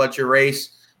Mark Fletcher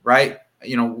race, right?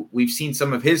 We've seen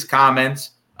some of his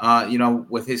comments,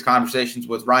 with his conversations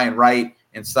with Ryan Wright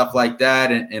and stuff like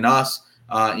that, and us,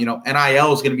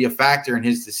 NIL is going to be a factor in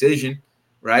his decision,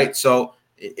 right? So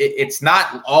it's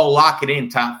not all lock it in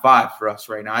top 5 for us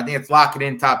right now. I think it's lock it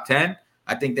in top 10.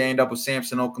 I think they end up with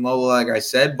Samson Okunlola, like I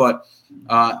said, but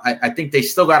I think they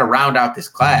still got to round out this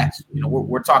class.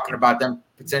 We're talking about them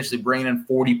potentially bringing in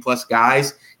 40-plus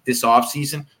guys this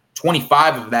offseason.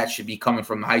 25 of that should be coming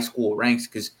from the high school ranks,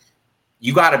 because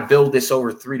you got to build this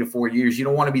over 3 to 4 years. You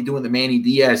don't want to be doing the Manny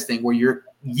Diaz thing where you're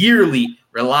yearly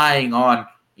relying on,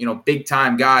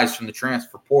 big-time guys from the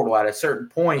transfer portal. At a certain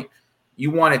point, you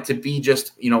want it to be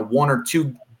just, 1 or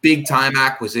 2 big-time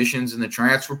acquisitions in the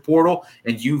transfer portal,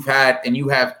 and you have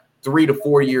 3 to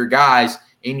 4 year guys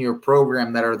in your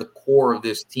program that are the core of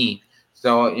this team.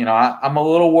 So, I'm a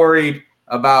little worried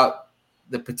about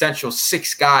the potential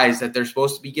 6 guys that they're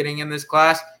supposed to be getting in this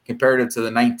class comparative to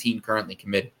the 19 currently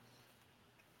committed.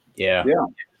 Yeah,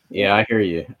 I hear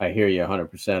you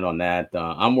 100% on that.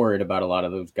 I'm worried about a lot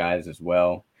of those guys as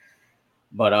well.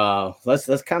 But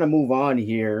let's kind of move on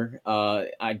here.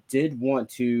 I did want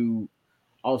to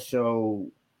also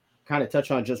kind of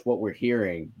touch on just what we're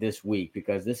hearing this week,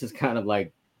 because this is kind of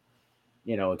like,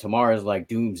 tomorrow's like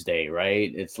doomsday,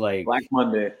 right? It's like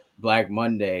Black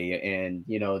Monday, and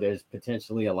there's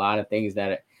potentially a lot of things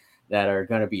that are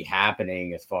going to be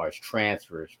happening as far as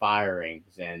transfers,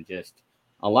 firings, and just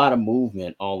a lot of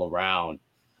movement all around.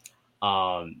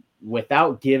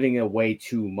 Without giving away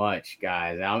too much,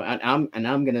 guys, I'm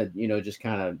gonna just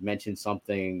kind of mention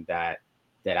something that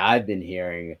I've been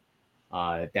hearing,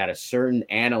 that a certain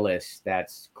analyst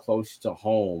that's close to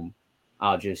home,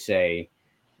 I'll just say,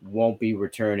 won't be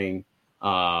returning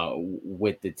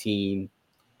with the team.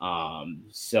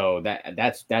 So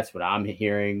that's what I'm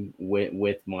hearing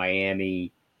with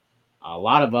Miami. A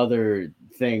lot of other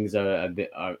things are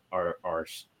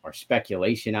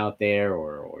speculation out there,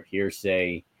 or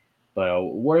hearsay. But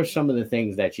what are some of the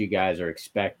things that you guys are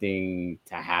expecting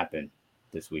to happen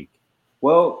this week?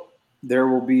 Well, there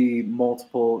will be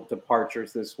multiple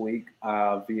departures this week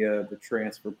via the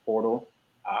transfer portal.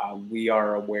 We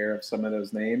are aware of some of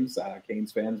those names.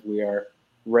 Canes fans, we are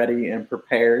ready and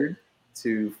prepared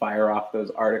to fire off those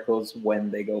articles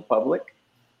when they go public.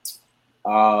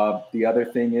 The other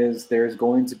thing is there's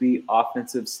going to be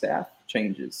offensive staff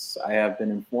changes. I have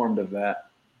been informed of that.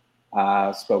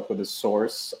 Spoke with a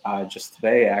source just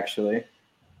today, actually.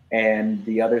 And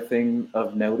the other thing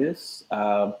of notice,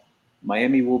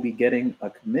 Miami will be getting a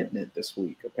commitment this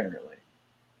week, apparently.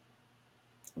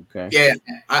 Okay. Yeah,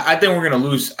 I think we're gonna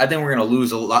lose. I think we're gonna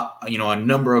lose a lot. A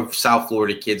number of South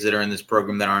Florida kids that are in this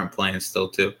program that aren't playing still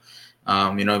too.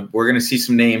 We're gonna see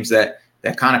some names that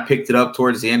kind of picked it up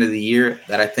towards the end of the year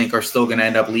that I think are still gonna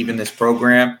end up leaving this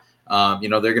program.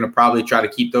 They're gonna probably try to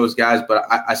keep those guys, but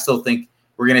I still think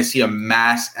we're gonna see a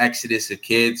mass exodus of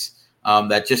kids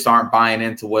that just aren't buying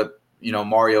into what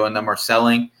Mario and them are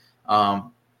selling.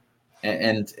 And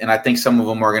I think some of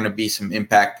them are gonna be some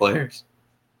impact players.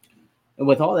 And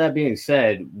with all that being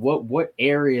said, what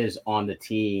areas on the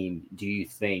team do you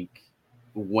think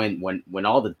when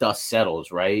all the dust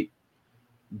settles, right?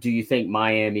 Do you think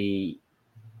Miami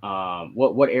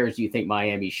what areas do you think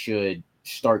Miami should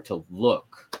start to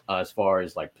look as far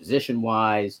as like position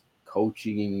wise,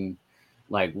 coaching,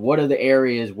 like what are the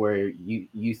areas where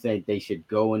you think they should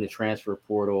go in the transfer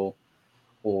portal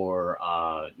or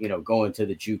go into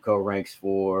the JUCO ranks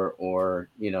for, or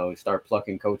start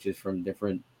plucking coaches from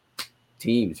different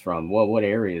teams from? What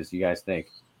areas do you guys think?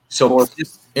 So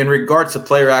just in regards to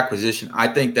player acquisition, I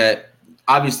think that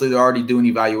obviously they're already doing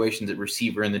evaluations at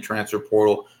receiver in the transfer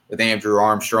portal with Andrew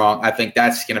Armstrong. I think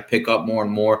that's going to pick up more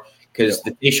and more because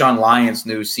the Tayshaun Lyons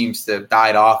news seems to have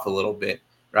died off a little bit,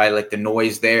 right? Like the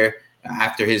noise there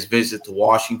after his visit to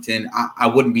Washington. I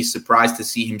wouldn't be surprised to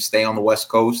see him stay on the West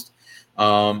Coast.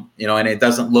 And it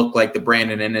doesn't look like the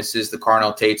Brandon Ennis's, the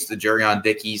Carnell Tates, the Jurion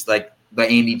Dickies, like the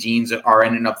Andy Jeans are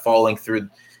ending up falling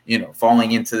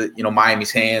into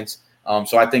Miami's hands.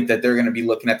 So I think that they're going to be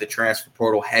looking at the transfer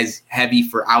portal heavy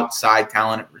for outside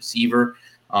talent at receiver.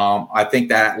 I think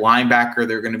that at linebacker,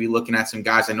 they're going to be looking at some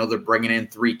guys. I know they're bringing in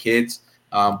 3 kids,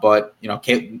 but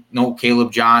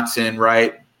Caleb Johnson,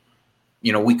 right?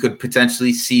 We could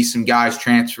potentially see some guys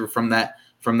transfer from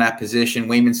that position.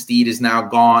 Wayman Steed is now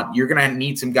gone. You're going to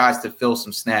need some guys to fill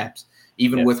some snaps,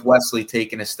 even with Wesley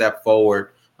taking a step forward.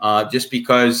 Just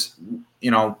because,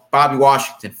 Bobby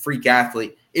Washington, freak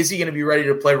athlete. Is he going to be ready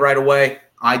to play right away?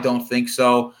 I don't think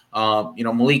so.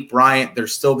 Malik Bryant,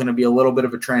 there's still going to be a little bit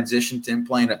of a transition to him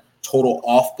playing a total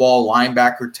off-ball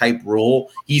linebacker type role.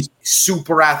 He's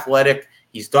super athletic.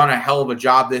 He's done a hell of a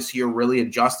job this year really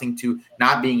adjusting to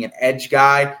not being an edge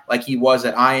guy like he was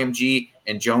at IMG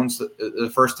and Jones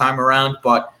the first time around.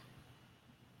 But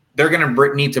they're going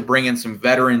to need to bring in some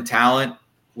veteran talent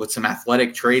with some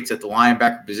athletic traits at the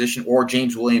linebacker position, or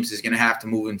James Williams is going to have to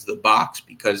move into the box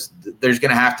because there's going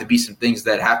to have to be some things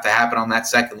that have to happen on that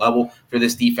second level for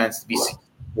this defense to be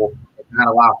successful and not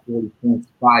allow 40 points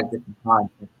 5 different times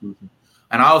this season.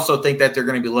 And I also think that they're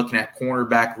going to be looking at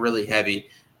cornerback really heavy.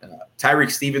 Tyreek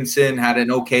Stevenson had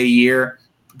an okay year,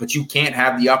 but you can't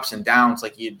have the ups and downs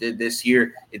like you did this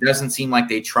year. It doesn't seem like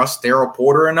they trust Daryl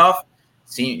Porter enough.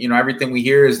 Everything we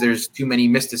hear is there's too many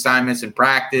missed assignments in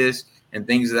practice and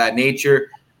things of that nature.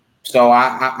 So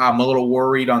I'm a little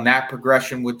worried on that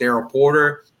progression with Daryl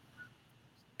Porter.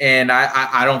 And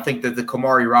I don't think that the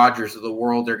Kamari Rogers of the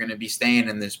world are going to be staying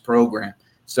in this program.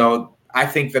 So I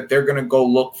think that they're going to go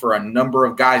look for a number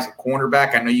of guys at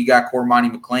cornerback. I know you got Cormani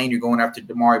McLean. You're going after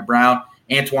Damari Brown.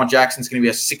 Antoine Jackson's going to be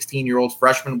a 16-year-old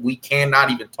freshman. We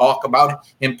cannot even talk about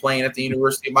him playing at the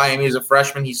University of Miami as a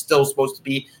freshman. He's still supposed to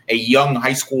be a young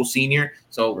high school senior.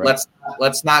 So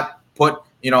let's not put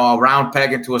a round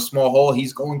peg into a small hole.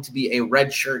 He's going to be a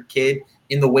redshirt kid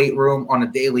in the weight room on a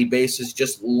daily basis,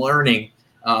 just learning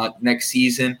next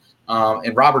season.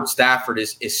 And Robert Stafford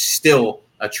is still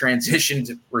a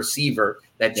transitioned receiver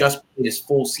that just played his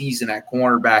full season at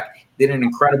cornerback, did an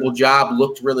incredible job,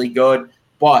 looked really good.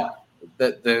 But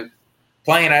the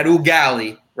playing at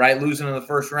Ugali, right, losing in the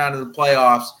first round of the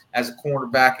playoffs as a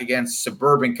cornerback against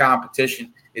suburban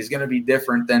competition is going to be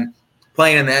different than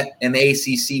playing in the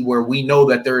ACC where we know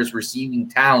that there is receiving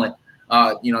talent,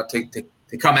 to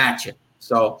come at you.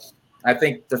 So I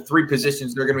think the 3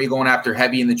 positions they're going to be going after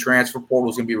heavy in the transfer portal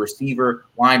is going to be receiver,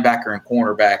 linebacker, and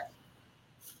cornerback.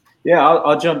 Yeah,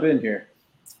 I'll jump in here.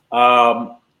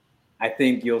 I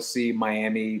think you'll see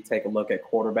Miami take a look at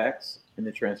quarterbacks in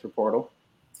the transfer portal.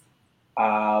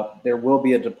 There will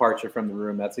be a departure from the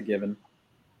room. That's a given.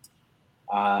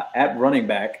 At running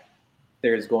back,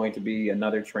 there's going to be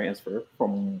another transfer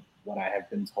from what I have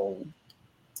been told.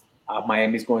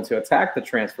 Miami's going to attack the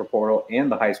transfer portal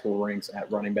and the high school ranks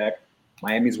at running back.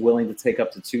 Miami's willing to take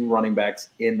up to 2 running backs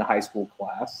in the high school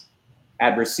class.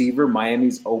 At receiver,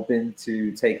 Miami's open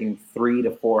to taking 3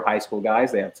 to 4 high school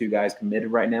guys. They have 2 guys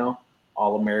committed right now,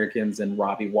 All-Americans and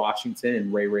Robbie Washington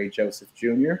and Ray Joseph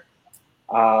Jr.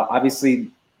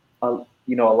 Obviously, a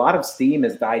lot of steam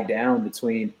has died down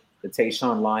between the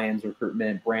Tayshaun Lyons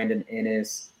recruitment, Brandon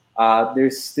Ennis, They're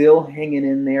still hanging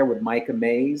in there with Micah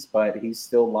Mays, but he's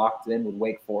still locked in with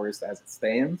Wake Forest as it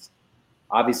stands.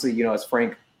 Obviously, as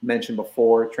Frank mentioned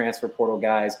before, transfer portal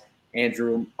guys,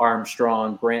 Andrew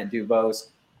Armstrong, Grant Duvos,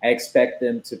 I expect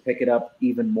them to pick it up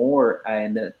even more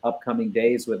in the upcoming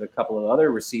days with a couple of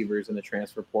other receivers in the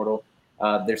transfer portal.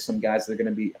 There's some guys that are going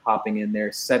to be hopping in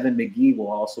there. Seven McGee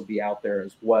will also be out there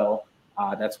as well.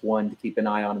 That's one to keep an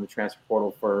eye on in the transfer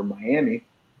portal for Miami.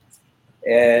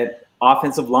 And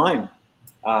offensive line.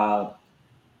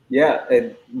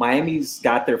 Miami's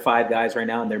got their 5 guys right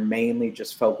now, and they're mainly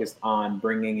just focused on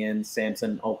bringing in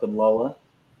Samson Okunlola.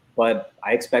 But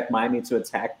I expect Miami to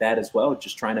attack that as well,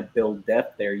 just trying to build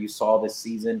depth there. You saw this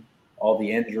season all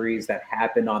the injuries that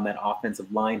happened on that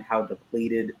offensive line, how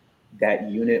depleted that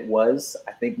unit was.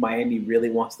 I think Miami really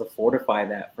wants to fortify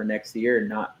that for next year, and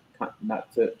not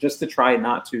to try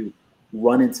not to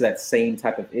run into that same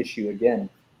type of issue again.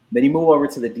 Then you move over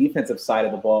to the defensive side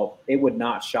of the ball. It would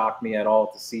not shock me at all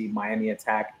to see Miami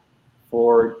attack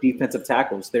for defensive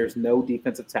tackles. There's no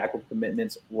defensive tackle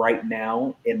commitments right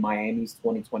now in Miami's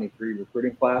 2023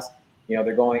 recruiting class.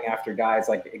 They're going after guys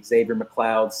like Xavier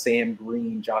McLeod, Sam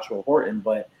Green, Joshua Horton.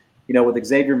 But, with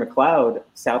Xavier McLeod,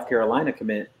 South Carolina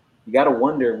commit, you got to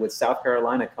wonder, with South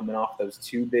Carolina coming off those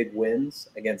 2 big wins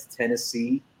against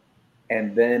Tennessee,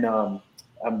 and then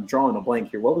I'm drawing a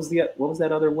blank here. What was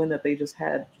that other win that they just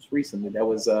had just recently? That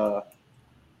was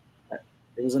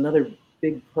it was another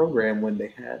big program when they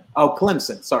had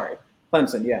Clemson. Sorry,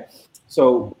 Clemson. Yeah.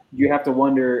 So you have to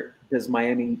wonder, does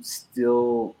Miami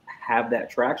still have that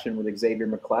traction with Xavier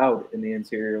McLeod in the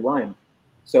interior line?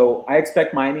 So I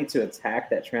expect Miami to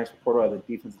attack that transfer portal as a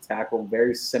defensive tackle,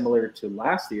 very similar to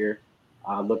last year.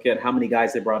 Look at how many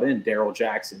guys they brought in: Daryl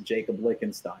Jackson, Jacob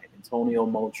Lickenstein, Antonio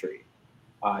Moultrie.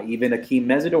 Even Akeem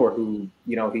Mesidor, who,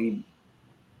 he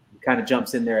kind of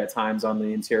jumps in there at times on the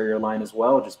interior line as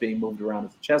well, just being moved around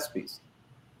as a chess piece.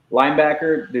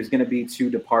 Linebacker, there's going to be 2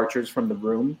 departures from the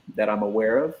room that I'm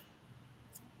aware of.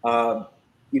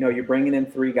 You're bringing in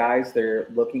 3 guys. They're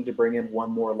looking to bring in 1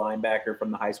 more linebacker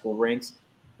from the high school ranks.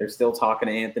 They're still talking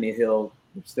to Anthony Hill.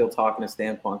 They're still talking to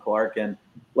Stanquan Clark. And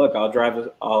look, I'll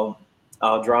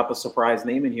drop a surprise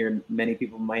name in here many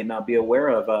people might not be aware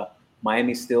of.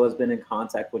 Miami still has been in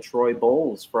contact with Troy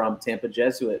Bowles from Tampa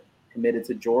Jesuit, committed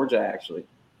to Georgia, actually.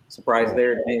 Surprise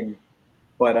there, name.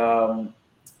 But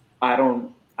I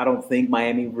don't think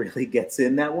Miami really gets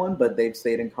in that one, but they've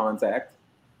stayed in contact.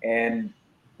 And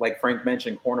like Frank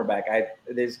mentioned, cornerback,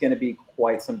 there's going to be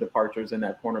quite some departures in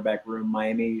that cornerback room.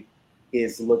 Miami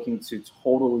is looking to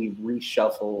totally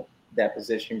reshuffle that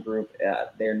position group.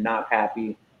 They're not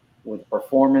happy with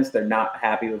performance. They're not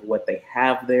happy with what they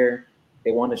have there.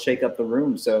 They want to shake up the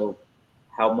room. So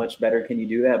how much better can you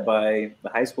do that by the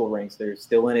high school ranks? They're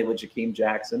still in it with Jakeem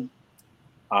Jackson.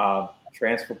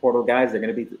 Transfer portal guys, they're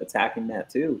going to be attacking that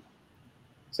too.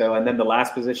 So, and then the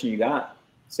last position you got,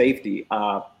 safety.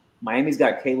 Miami's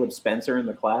got Caleb Spencer in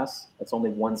the class. That's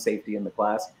only 1 safety in the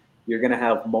class. You're going to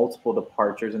have multiple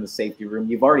departures in the safety room.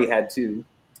 You've already had 2,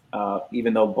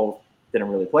 even though both didn't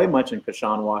really play much in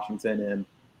Kashawn Washington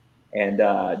and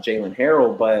Jalen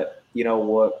Harrell. But you know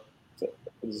what?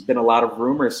 There's been a lot of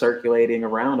rumors circulating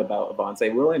around about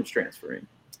Avonte Williams transferring.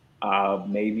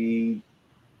 Maybe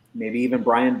even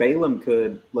Brian Balaam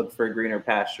could look for greener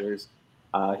pastures.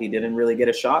 He didn't really get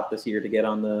a shot this year to get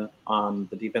on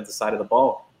the defensive side of the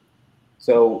ball.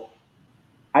 So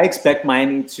I expect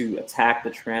Miami to attack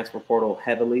the transfer portal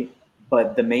heavily,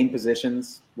 but the main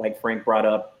positions, like Frank brought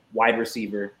up, wide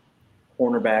receiver,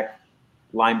 cornerback,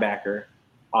 linebacker,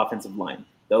 offensive line.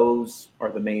 Those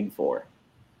are the main 4.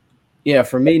 Yeah,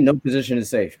 for me, no position is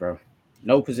safe, bro.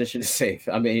 No position is safe.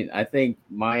 I mean, I think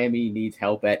Miami needs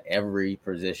help at every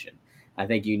position. I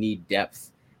think you need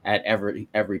depth at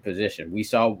every position. We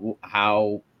saw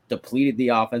how depleted the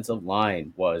offensive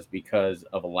line was because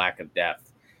of a lack of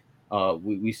depth.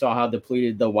 We saw how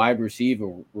depleted the wide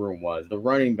receiver room was, the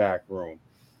running back room.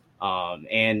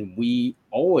 And we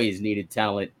always needed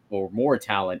talent or more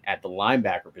talent at the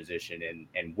linebacker position.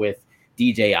 And with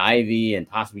DJ Ivey and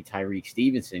possibly Tyreek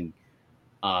Stevenson,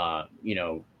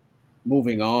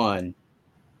 moving on,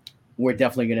 we're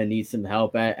definitely going to need some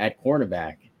help at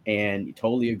cornerback. And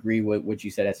totally agree with what you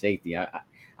said at safety.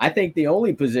 I think the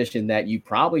only position that you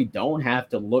probably don't have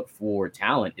to look for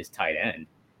talent is tight end.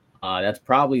 That's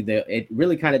probably it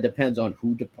really kind of depends on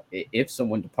if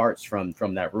someone departs from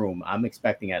that room. I'm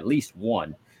expecting at least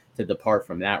 1 to depart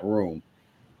from that room.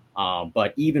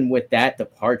 But even with that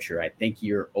departure, I think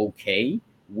you're okay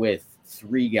with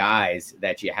 3 guys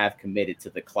that you have committed to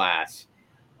the class,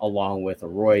 along with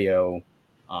Arroyo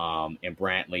and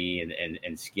Brantley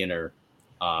and Skinner.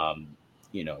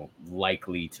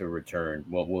 likely to return.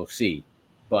 Well, we'll see.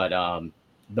 But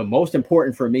the most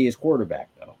important for me is quarterback,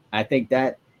 though. I think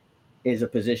that is a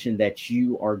position that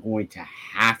you are going to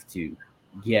have to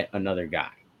get another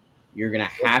guy. You're going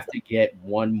to have to get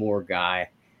one more guy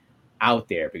out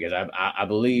there because I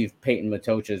believe Peyton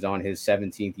Matocha is on his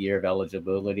 17th year of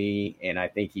eligibility, and I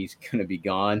think he's going to be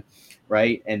gone,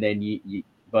 right? And then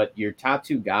but your top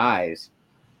two guys,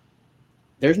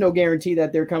 there's no guarantee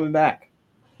that they're coming back.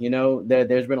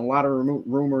 There's been a lot of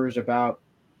rumors about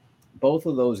both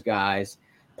of those guys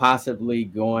possibly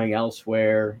going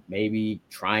elsewhere, maybe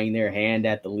trying their hand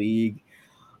at the league.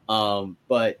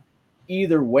 But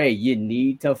either way, you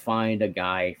need to find a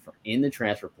guy in the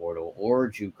transfer portal or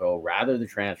JUCO, rather the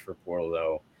transfer portal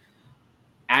though,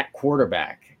 at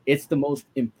quarterback. It's the most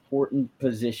important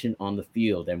position on the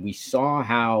field, and we saw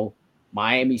how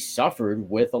Miami suffered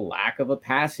with a lack of a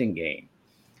passing game,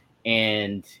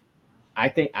 and I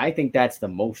think that's the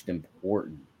most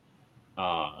important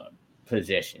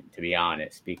position, to be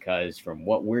honest, because from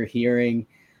what we're hearing,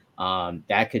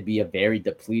 that could be a very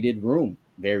depleted room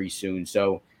very soon.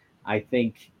 So I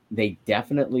think they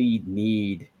definitely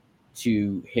need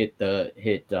to hit the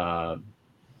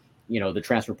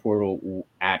transfer portal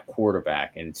at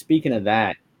quarterback. And speaking of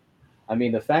that, I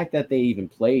mean, the fact that they even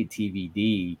played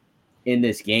TVD in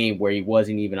this game where he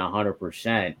wasn't even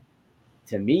 100%,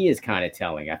 to me is kind of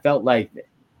telling. I felt like,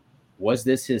 was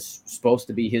this supposed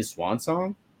to be his swan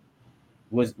song?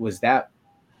 Was that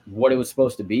what it was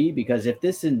supposed to be? Because if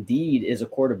this indeed is a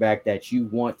quarterback that you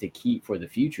want to keep for the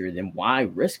future, then why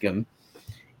risk him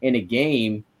in a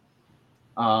game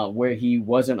where he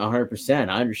wasn't 100%?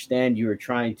 I understand you were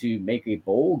trying to make a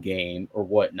bowl game or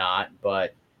whatnot,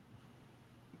 but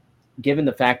given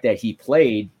the fact that he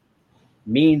played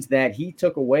means that he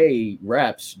took away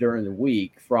reps during the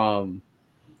week from,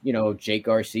 Jake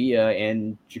Garcia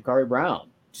and Jakari Brown.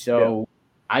 So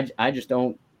yeah. I just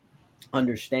don't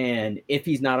understand if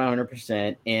he's not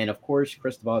 100%. And of course,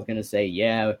 Cristobal is going to say,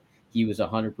 yeah, he was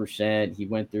 100%. He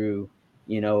went through,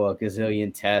 a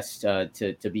gazillion tests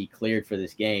to be cleared for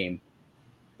this game.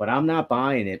 But I'm not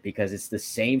buying it because it's the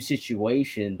same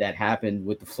situation that happened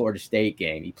with the Florida State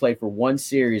game. He played for one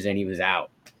series and he was out.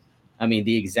 I mean,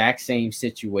 the exact same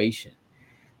situation.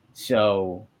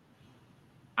 So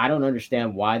I don't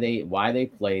understand why they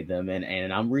played them.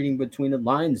 And I'm reading between the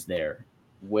lines there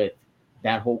with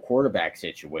that whole quarterback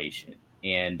situation.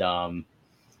 And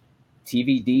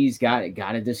TVD's got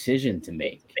a decision to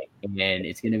make. And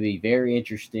it's going to be very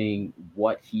interesting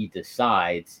what he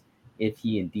decides, if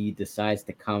he indeed decides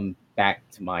to come back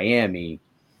to Miami.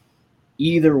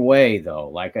 Either way, though,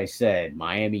 like I said,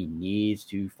 Miami needs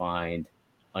to find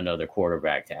another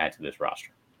quarterback to add to this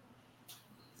roster.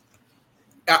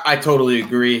 I totally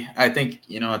agree. I think,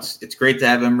 it's great to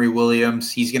have Emory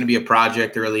Williams. He's going to be a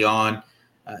project early on.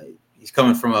 He's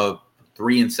coming from a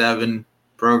 3-7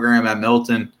 program at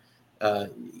Milton.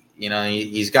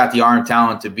 He's got the arm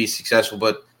talent to be successful,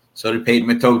 but so did Peyton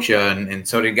Matocha, and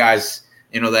so did guys,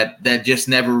 that just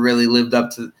never really lived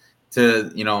up to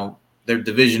their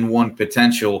Division I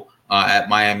potential at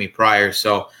Miami prior.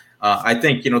 So I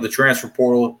think, the transfer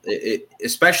portal,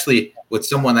 especially with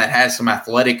someone that has some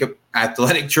athletic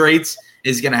traits,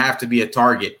 is going to have to be a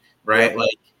target, right? Yeah.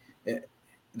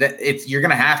 Like you're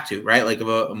going to have to, right? Like if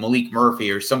a Malik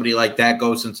Murphy or somebody like that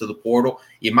goes into the portal,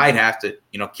 you might have to,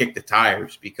 kick the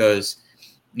tires because,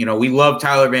 we love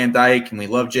Tyler Van Dyke and we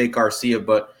love Jake Garcia,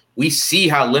 but we see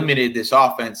how limited this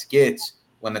offense gets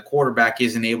when the quarterback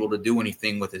isn't able to do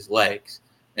anything with his legs.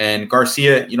 And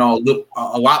Garcia,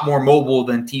 a lot more mobile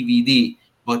than TVD,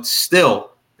 but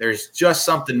still there's just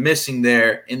something missing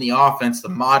there in the offense. The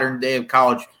modern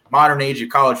age of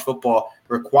college football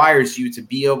requires you to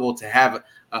be able to have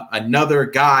another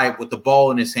guy with the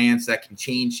ball in his hands that can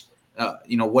change,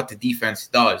 what the defense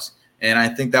does. And I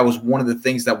think that was one of the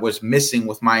things that was missing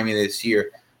with Miami this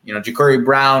year. Jakari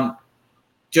Brown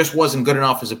just wasn't good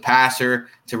enough as a passer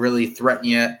to really threaten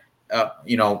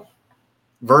you,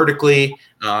 vertically.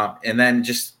 And then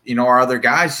just, our other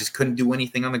guys just couldn't do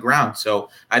anything on the ground. So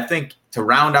I think to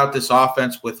round out this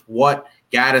offense with what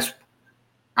Gaddis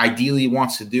ideally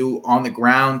wants to do on the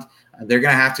ground, they're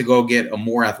going to have to go get a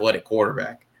more athletic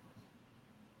quarterback.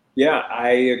 Yeah, I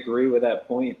agree with that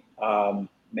point.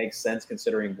 Makes sense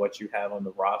considering what you have on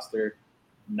the roster.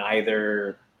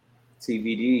 Neither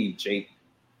TVD, Jake,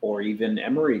 or even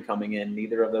Emory coming in,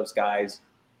 neither of those guys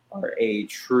are a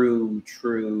true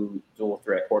dual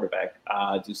threat quarterback.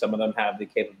 Do some of them have the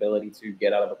capability to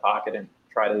get out of the pocket and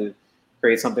try to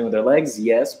create something with their legs?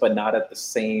 Yes, but not at the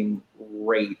same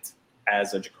rate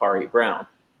as a Jakari Brown.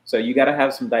 So you got to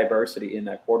have some diversity in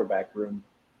that quarterback room.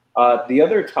 The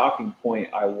other talking point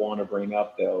I want to bring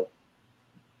up, though,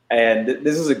 and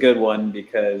this is a good one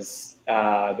because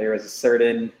there is a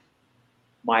certain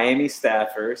Miami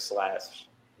staffer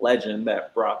 / legend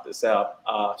that brought this up.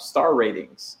 Star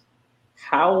ratings.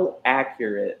 How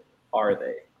accurate are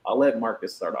they? I'll let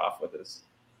Marcus start off with this.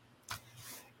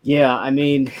 Yeah, I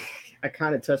mean, I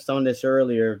kind of touched on this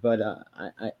earlier, but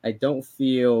I don't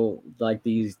feel like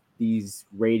these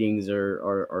ratings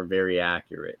are very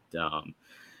accurate.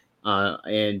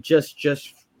 And just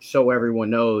so everyone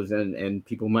knows, and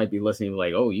people might be listening,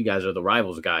 like, oh, you guys are the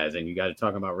rivals guys, and you guys are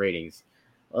talking about ratings.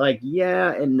 Like,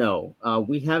 yeah and no.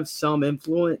 We have some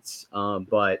influence,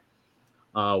 but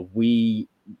we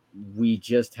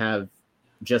just have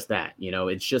just that.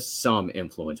 It's just some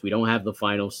influence. We don't have the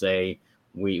final say.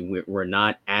 We're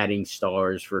not adding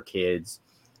stars for kids.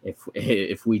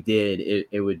 If we did,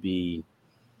 it would be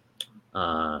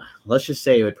let's just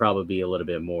say it would probably be a little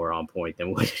bit more on point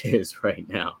than what it is right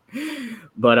now.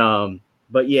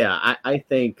 But yeah, I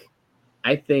think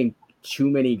too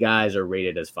many guys are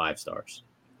rated as 5 stars.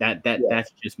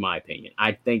 That's just my opinion.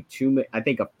 I think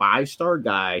a 5-star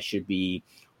guy should be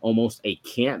almost a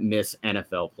can't miss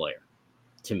NFL player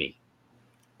to me.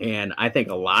 And I think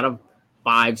a lot of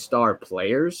 5-star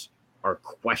players are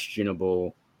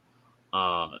questionable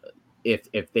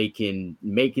if they can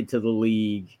make it to the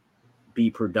league, be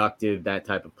productive, that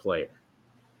type of player.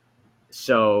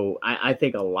 So I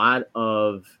think a lot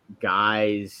of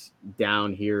guys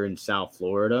down here in South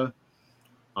Florida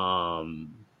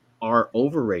are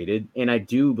overrated, and I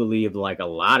do believe like a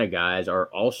lot of guys are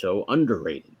also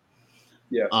underrated.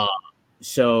 Yes.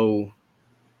 So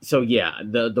yeah,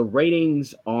 the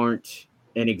ratings aren't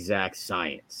an exact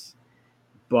science,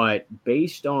 but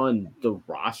based on the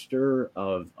roster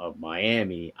of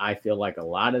Miami, I feel like a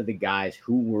lot of the guys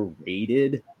who were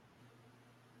rated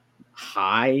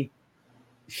high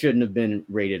shouldn't have been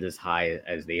rated as high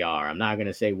as they are. I'm not going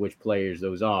to say which players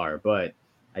those are, but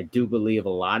I do believe a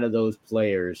lot of those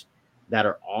players that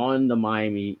are on the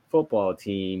Miami football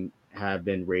team have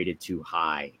been rated too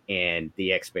high, and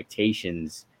the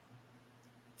expectations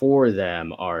for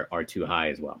them are too high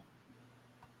as well.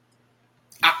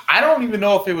 I don't even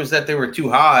know if it was that they were too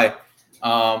high.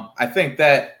 I think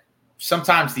that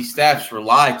sometimes these staffs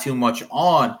rely too much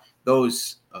on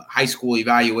those high school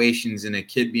evaluations and a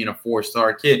kid being a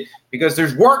 4-star kid, because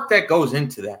there's work that goes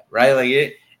into that, right?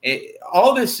 Like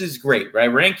all this is great, right?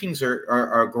 Rankings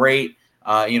are great.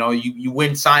 You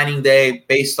win signing day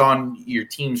based on your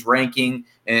team's ranking,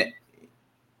 and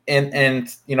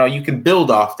you can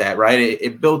build off that, right?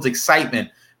 It builds excitement,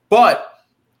 but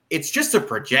it's just a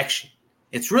projection.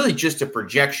 It's really just a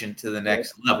projection to the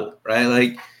next level, right?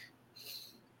 Like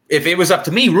if it was up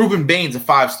to me, Ruben Bain's a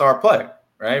 5-star player,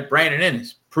 right? Brandon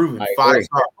Innes, proven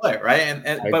 5-star player, right?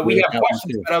 But we have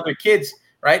questions about other kids,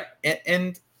 right?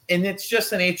 And it's just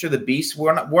the nature of the beast.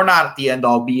 We're not at the end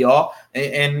all be all,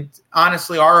 and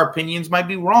honestly, our opinions might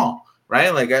be wrong,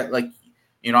 right?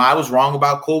 I was wrong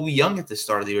about Colby Young at the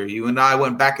start of the year. You and I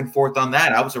went back and forth on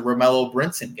that. I was a Romello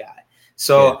Brinson guy.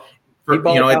 So,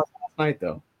 last night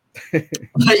though.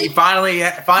 He finally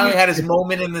had his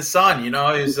moment in the sun. He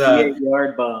was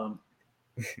 8-yard bomb.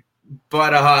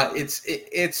 But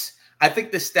it's. I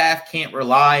think the staff can't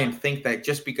rely and think that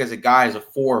just because a guy is a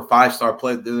 4 or 5-star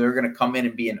player, they're going to come in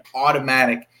and be an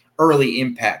automatic early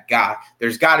impact guy.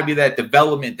 There's got to be that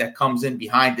development that comes in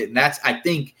behind it, and that's, I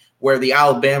think, where the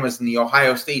Alabamas and the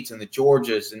Ohio States and the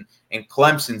Georgias and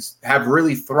Clemsons have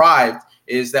really thrived,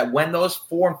 is that when those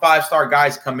 4 and 5-star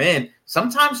guys come in,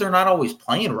 sometimes they're not always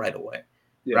playing right away,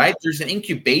 right? There's an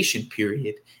incubation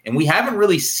period, and we haven't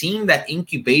really seen that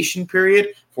incubation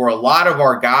period for a lot of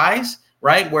our guys,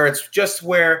 right? Where it's just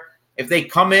where if they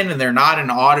come in and they're not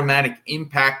an automatic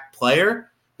impact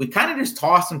player, we kind of just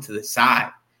toss them to the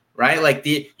side, right? Like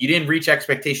you didn't reach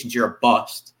expectations, you're a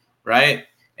bust, right?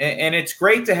 And it's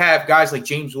great to have guys like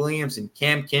James Williams and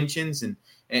Cam Kinchins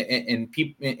and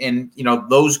people and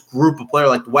those group of players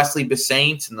like Wesley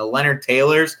Besaints and the Leonard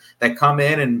Taylors that come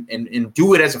in and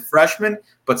do it as a freshman.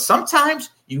 But sometimes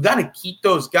you got to keep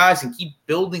those guys and keep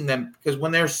building them, because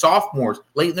when they're sophomores,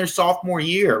 late in their sophomore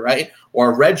year, right,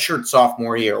 or a redshirt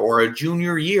sophomore year or a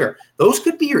junior year, those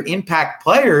could be your impact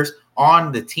players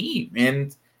on the team.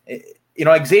 And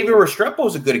Xavier Restrepo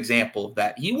is a good example of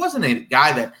that. He wasn't a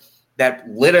guy that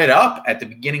lit it up at the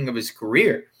beginning of his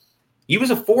career. He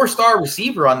was a 4-star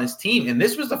receiver on this team, and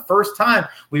this was the first time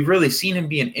we've really seen him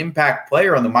be an impact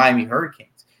player on the Miami Hurricanes.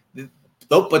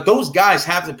 But those guys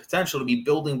have the potential to be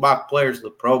building block players of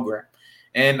the program.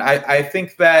 And I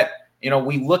think that,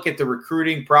 we look at the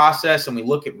recruiting process and we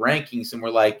look at rankings and we're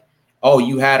like, oh,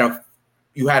 you had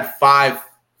 5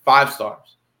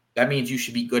 stars. that means you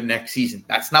should be good next season.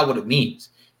 That's not what it means.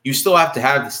 You still have to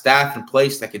have the staff in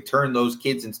place that can turn those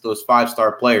kids into those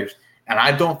 5-star players. And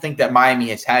I don't think that Miami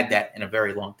has had that in a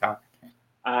very long time.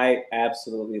 I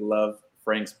absolutely love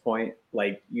Frank's point.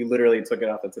 Like, you literally took it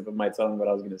off the tip of my tongue, what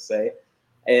I was going to say.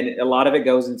 And a lot of it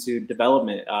goes into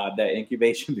development, that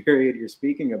incubation period you're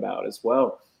speaking about as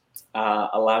well.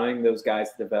 Allowing those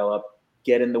guys to develop,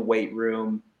 get in the weight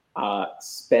room,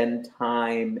 spend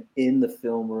time in the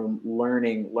film room,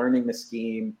 learning the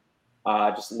scheme,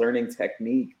 just learning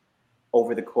technique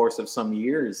over the course of some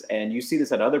years. And you see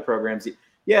this at other programs.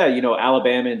 Yeah,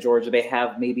 Alabama and Georgia, they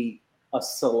have maybe a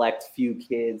select few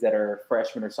kids that are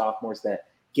freshmen or sophomores that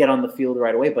get on the field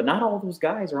right away, but not all those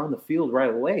guys are on the field right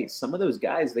away. Some of those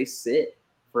guys, they sit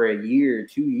for a year,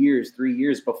 2 years, 3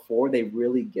 years before they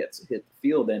really get to hit the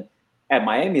field. And at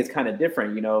Miami, it's kind of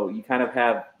different. You kind of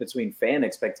have between fan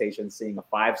expectations, seeing a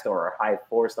 5-star or a high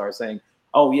 4-star saying,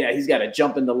 oh yeah, he's got to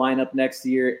jump in the lineup next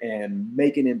year and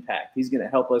make an impact. He's going to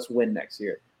help us win next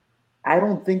year. I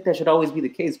don't think that should always be the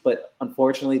case, but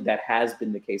unfortunately that has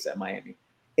been the case at Miami.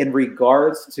 In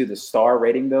regards to the star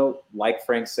rating, though, like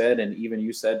Frank said, and even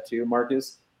you said too,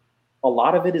 Marcus, a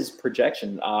lot of it is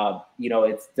projection.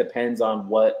 It depends on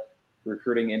what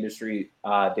recruiting industry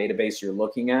database you're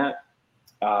looking at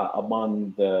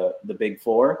among the big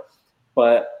four.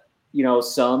 But,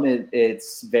 some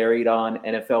it's varied on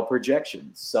NFL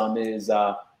projections. Some is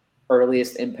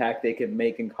earliest impact they could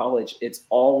make in college. It's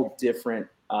all different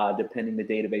depending the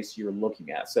database you're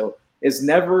looking at. So it's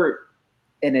never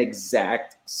an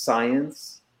exact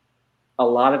science. A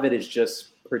lot of it is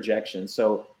just projection.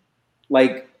 So,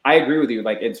 like, I agree with you.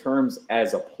 Like, in terms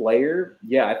as a player,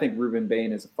 yeah, I think Ruben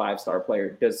Bain is a 5-star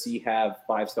player. Does he have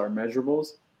 5-star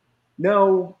measurables?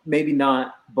 No, maybe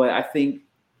not. But I think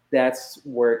that's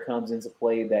where it comes into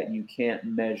play, that you can't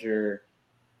measure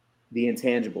the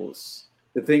intangibles,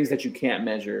 the things that you can't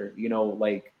measure,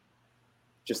 like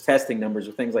just testing numbers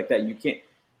or things like that. You can't,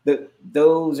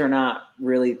 those are not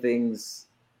really things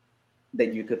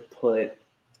that you could put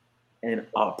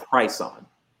a price on,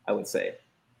 I would say.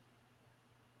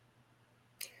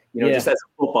 Just as a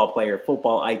football player,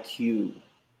 football IQ,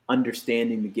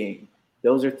 understanding the game.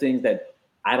 Those are things that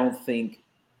I don't think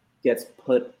gets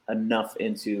put enough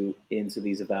into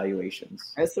these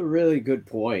evaluations. That's a really good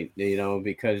point,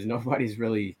 because nobody's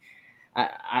really,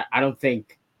 I don't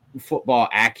think football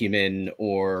acumen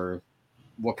or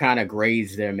what kind of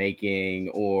grades they're making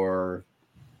or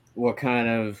what kind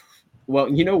of, well,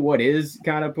 what is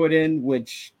kind of put in,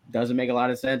 which doesn't make a lot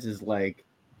of sense, is like,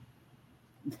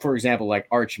 for example, like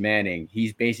Arch Manning,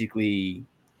 he's basically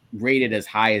rated as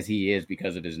high as he is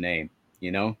because of his name,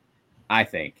 I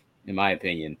think, in my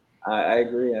opinion. I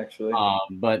agree, actually.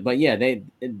 But yeah,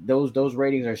 those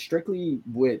ratings are strictly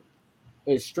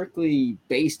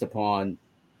based upon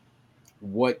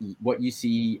what you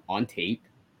see on tape,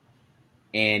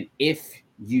 and if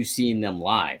you've seen them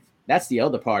live. That's the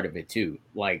other part of it too.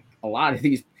 Like a lot of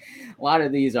these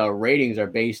ratings are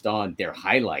based on their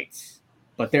highlights,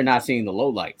 but they're not seeing the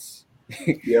lowlights.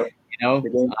 Yep. I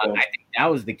think that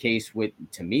was the case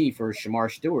to me for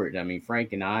Shamar Stewart. I mean,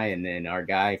 Frank and I, and then our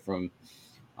guy from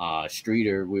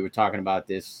Streeter, we were talking about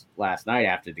this last night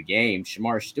after the game.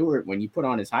 Shamar Stewart, when you put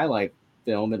on his highlight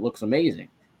film, it looks amazing,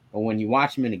 but when you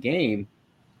watch him in a game,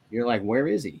 you're like, where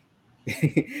is he?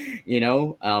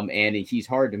 And he's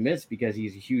hard to miss because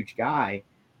he's a huge guy,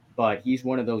 but he's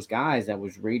one of those guys that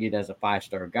was rated as a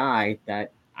 5-star guy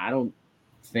that I don't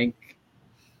think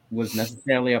was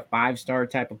necessarily a 5-star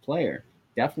type of player.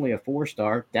 Definitely a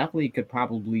 4-star, definitely could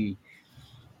probably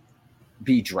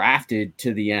be drafted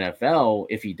to the NFL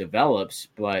if he develops,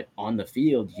 but on the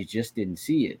field, you just didn't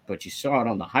see it, but you saw it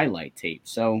on the highlight tape.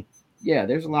 So yeah,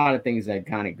 there's a lot of things that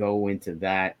kind of go into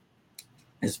that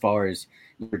as far as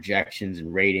projections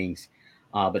and ratings.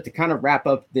 But to kind of wrap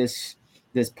up this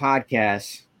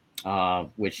podcast,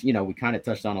 which, we kind of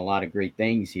touched on a lot of great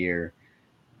things here,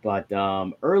 but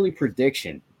early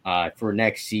prediction for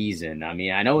next season. I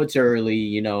mean, I know it's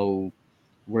early,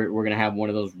 we're going to have one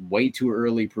of those way too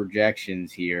early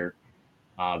projections here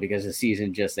because the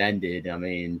season just ended. I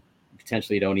mean,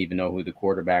 potentially don't even know who the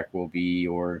quarterback will be,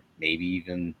 or maybe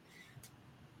even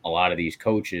a lot of these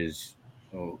coaches,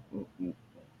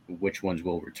 which ones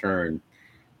will return.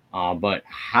 But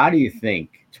how do you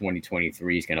think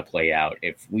 2023 is going to play out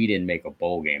if we didn't make a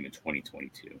bowl game in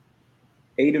 2022?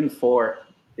 8-4.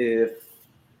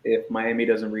 If Miami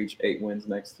doesn't reach 8 wins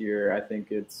next year, I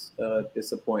think it's a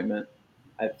disappointment.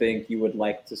 I think you would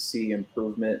like to see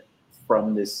improvement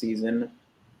from this season.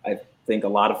 I think a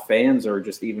lot of fans, or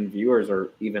just even viewers, or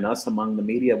even us among the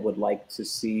media, would like to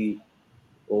see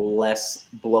less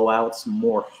blowouts,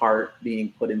 more heart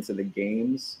being put into the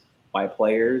games by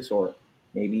players or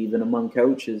maybe even among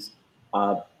coaches.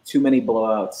 Too many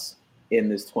blowouts in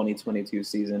this 2022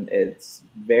 season. It's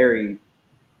very,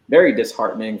 very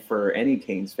disheartening for any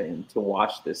Canes fan to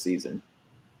watch this season.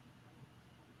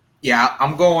 Yeah,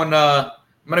 I'm gonna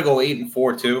go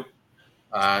 8-4 too.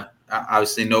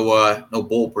 Obviously, no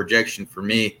bowl projection for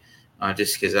me,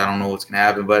 just because I don't know what's gonna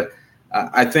happen. But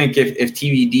I think if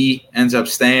TBD ends up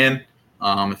staying,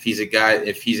 if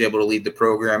he's able to lead the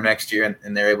program next year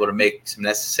and they're able to make some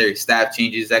necessary staff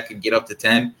changes, that could get up to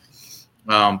 10.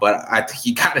 But I think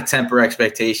you got to temper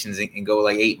expectations and go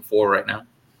like 8-4 right now.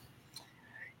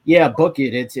 Yeah, book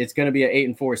it. It's going to be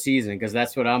an 8-4 season because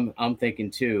that's what I'm thinking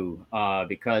too.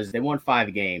 Because they won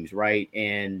 5 games, right?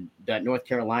 And that North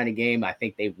Carolina game, I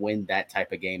think they win that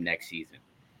type of game next season.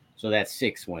 So that's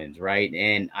 6 wins, right?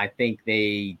 And I think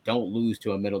they don't lose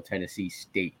to a Middle Tennessee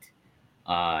State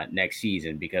next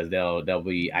season because they'll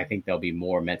be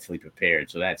more mentally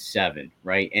prepared. So that's 7,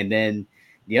 right? And then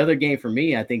the other game for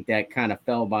me, I think that kind of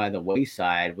fell by the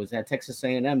wayside was that Texas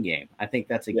A&M game. I think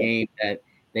that's a game that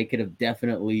they could have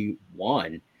definitely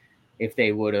won if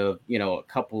they would have, a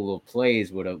couple of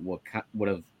plays would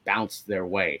have bounced their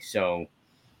way. So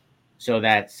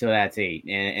that's 8,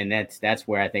 and that's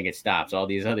where I think it stops. All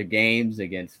these other games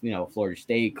against Florida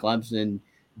State, Clemson,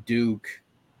 Duke,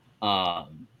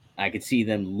 I could see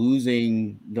them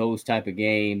losing those type of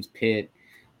games. Pitt,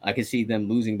 I could see them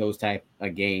losing those type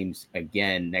of games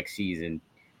again next season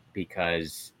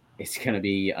because it's going to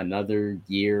be another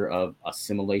year of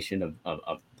assimilation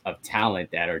of talent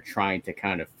that are trying to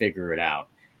kind of figure it out.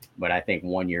 But I think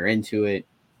 1 year into it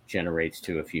generates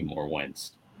to a few more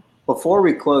wins. Before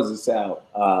we close this out,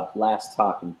 last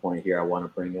talking point here I want to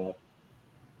bring up.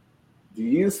 Do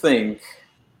you think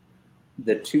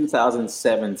the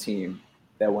 2007 team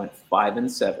that went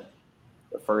 5-7,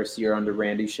 the first year under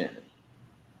Randy Shannon,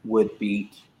 would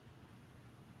beat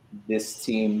this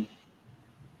team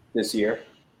this year?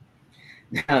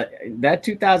 That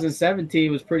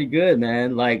 2017 was pretty good,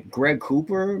 man. Like Greg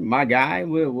Cooper, my guy,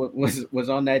 was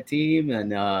on that team,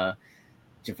 and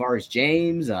Javaris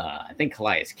James. I think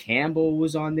Calais Campbell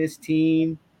was on this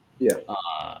team. Yeah.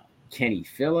 Kenny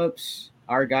Phillips,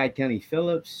 our guy Kenny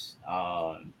Phillips,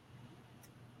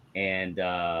 and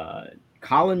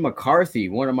Colin McCarthy,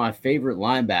 one of my favorite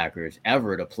linebackers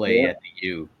ever to play at the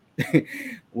U,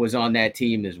 was on that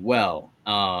team as well.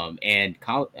 And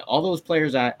all those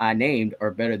players I named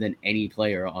are better than any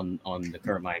player on the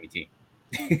current Miami team.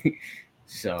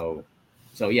 so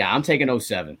yeah, I'm taking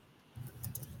 07.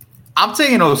 I'm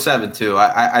taking 07 too.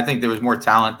 I think there was more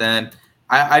talent then.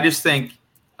 I just think,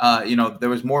 there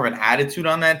was more of an attitude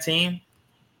on that team.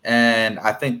 And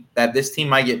I think that this team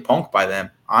might get punked by them.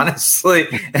 Honestly,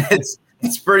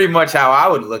 it's pretty much how I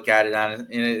would look at it. And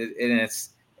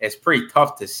it's pretty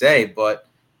tough to say, but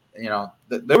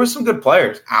there were some good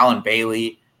players. Alan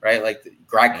Bailey, right? Like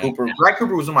Greg Cooper. Greg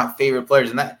Cooper was one of my favorite players,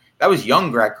 and that was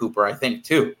young Greg Cooper, I think,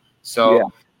 too.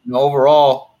 So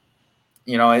overall,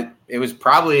 it was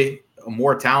probably a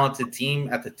more talented team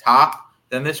at the top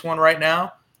than this one right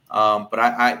now. But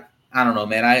I don't know,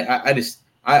 man.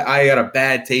 I got a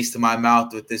bad taste in my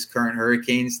mouth with this current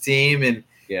Hurricanes team, and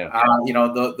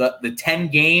the 10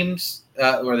 games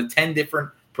or the 10 different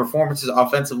performances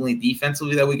offensively and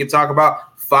defensively that we could talk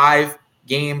about. 5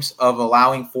 games of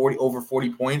allowing over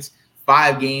 40 points,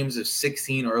 5 games of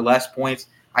 16 or less points.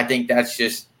 I think that's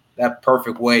just that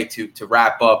perfect way to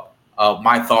wrap up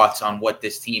my thoughts on what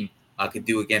this team could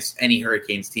do against any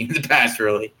Hurricanes team in the past,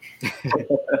 really.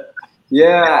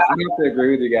 Yeah, I have to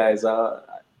agree with you guys. I'll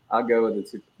go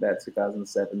with that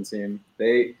 2007 team.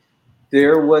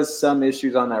 There was some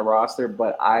issues on that roster,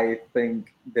 but I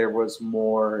think there was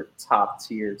more top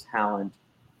tier talent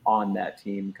on that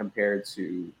team compared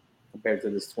to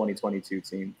this 2022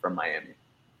 team from Miami.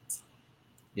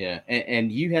 Yeah,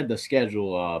 and you had the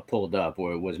schedule pulled up,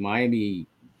 or was Miami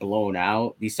blown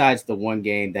out? Besides the one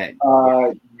game that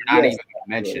we're not even going to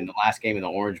mention, the last game in the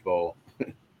Orange Bowl.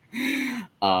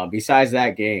 Besides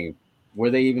that game, were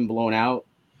they even blown out?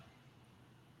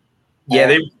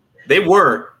 Yeah, they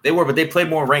were, but they played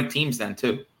more ranked teams then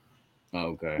too.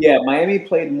 Okay. Yeah, Miami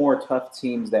played more tough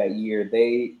teams that year.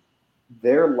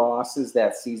 Their losses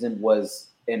that season was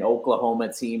an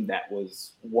Oklahoma team that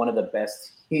was one of the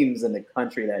best teams in the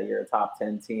country that year, a top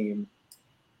 10 team.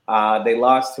 They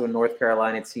lost to a North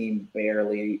Carolina team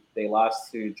barely. They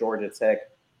lost to Georgia Tech.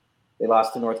 They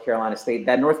lost to North Carolina State.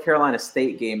 That North Carolina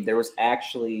State game, there was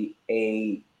actually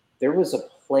a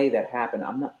play that happened.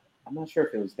 I'm not sure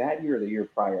if it was that year or the year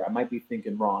prior. I might be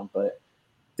thinking wrong, but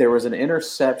there was an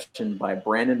interception by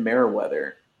Brandon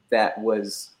Merriweather that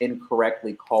was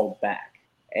incorrectly called back.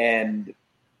 And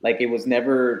like it was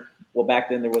never, well, back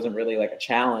then there wasn't really like a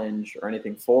challenge or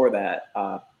anything for that,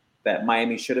 that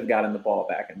Miami should have gotten the ball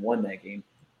back and won that game.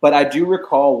 But I do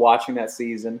recall watching that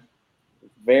season,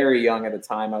 very young at the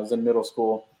time. I was in middle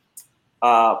school.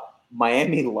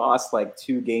 Miami lost like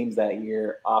 2 games that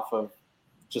year off of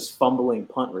just fumbling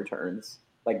punt returns.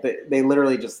 Like they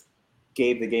literally just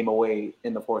gave the game away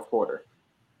in the fourth quarter.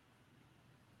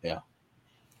 Yeah.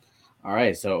 All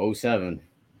right. So 07,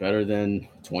 better than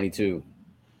 22.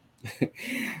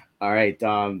 All right.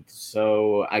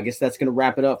 So I guess that's going to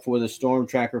wrap it up for the Storm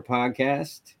Tracker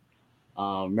podcast.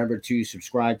 Remember to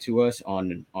subscribe to us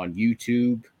on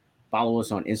YouTube, follow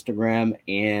us on Instagram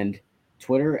and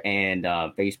Twitter and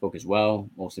Facebook as well.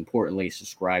 Most importantly,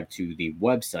 subscribe to the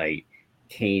website,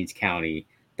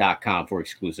 canescounty.com, for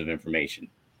exclusive information.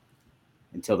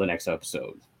 Until the next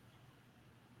episode.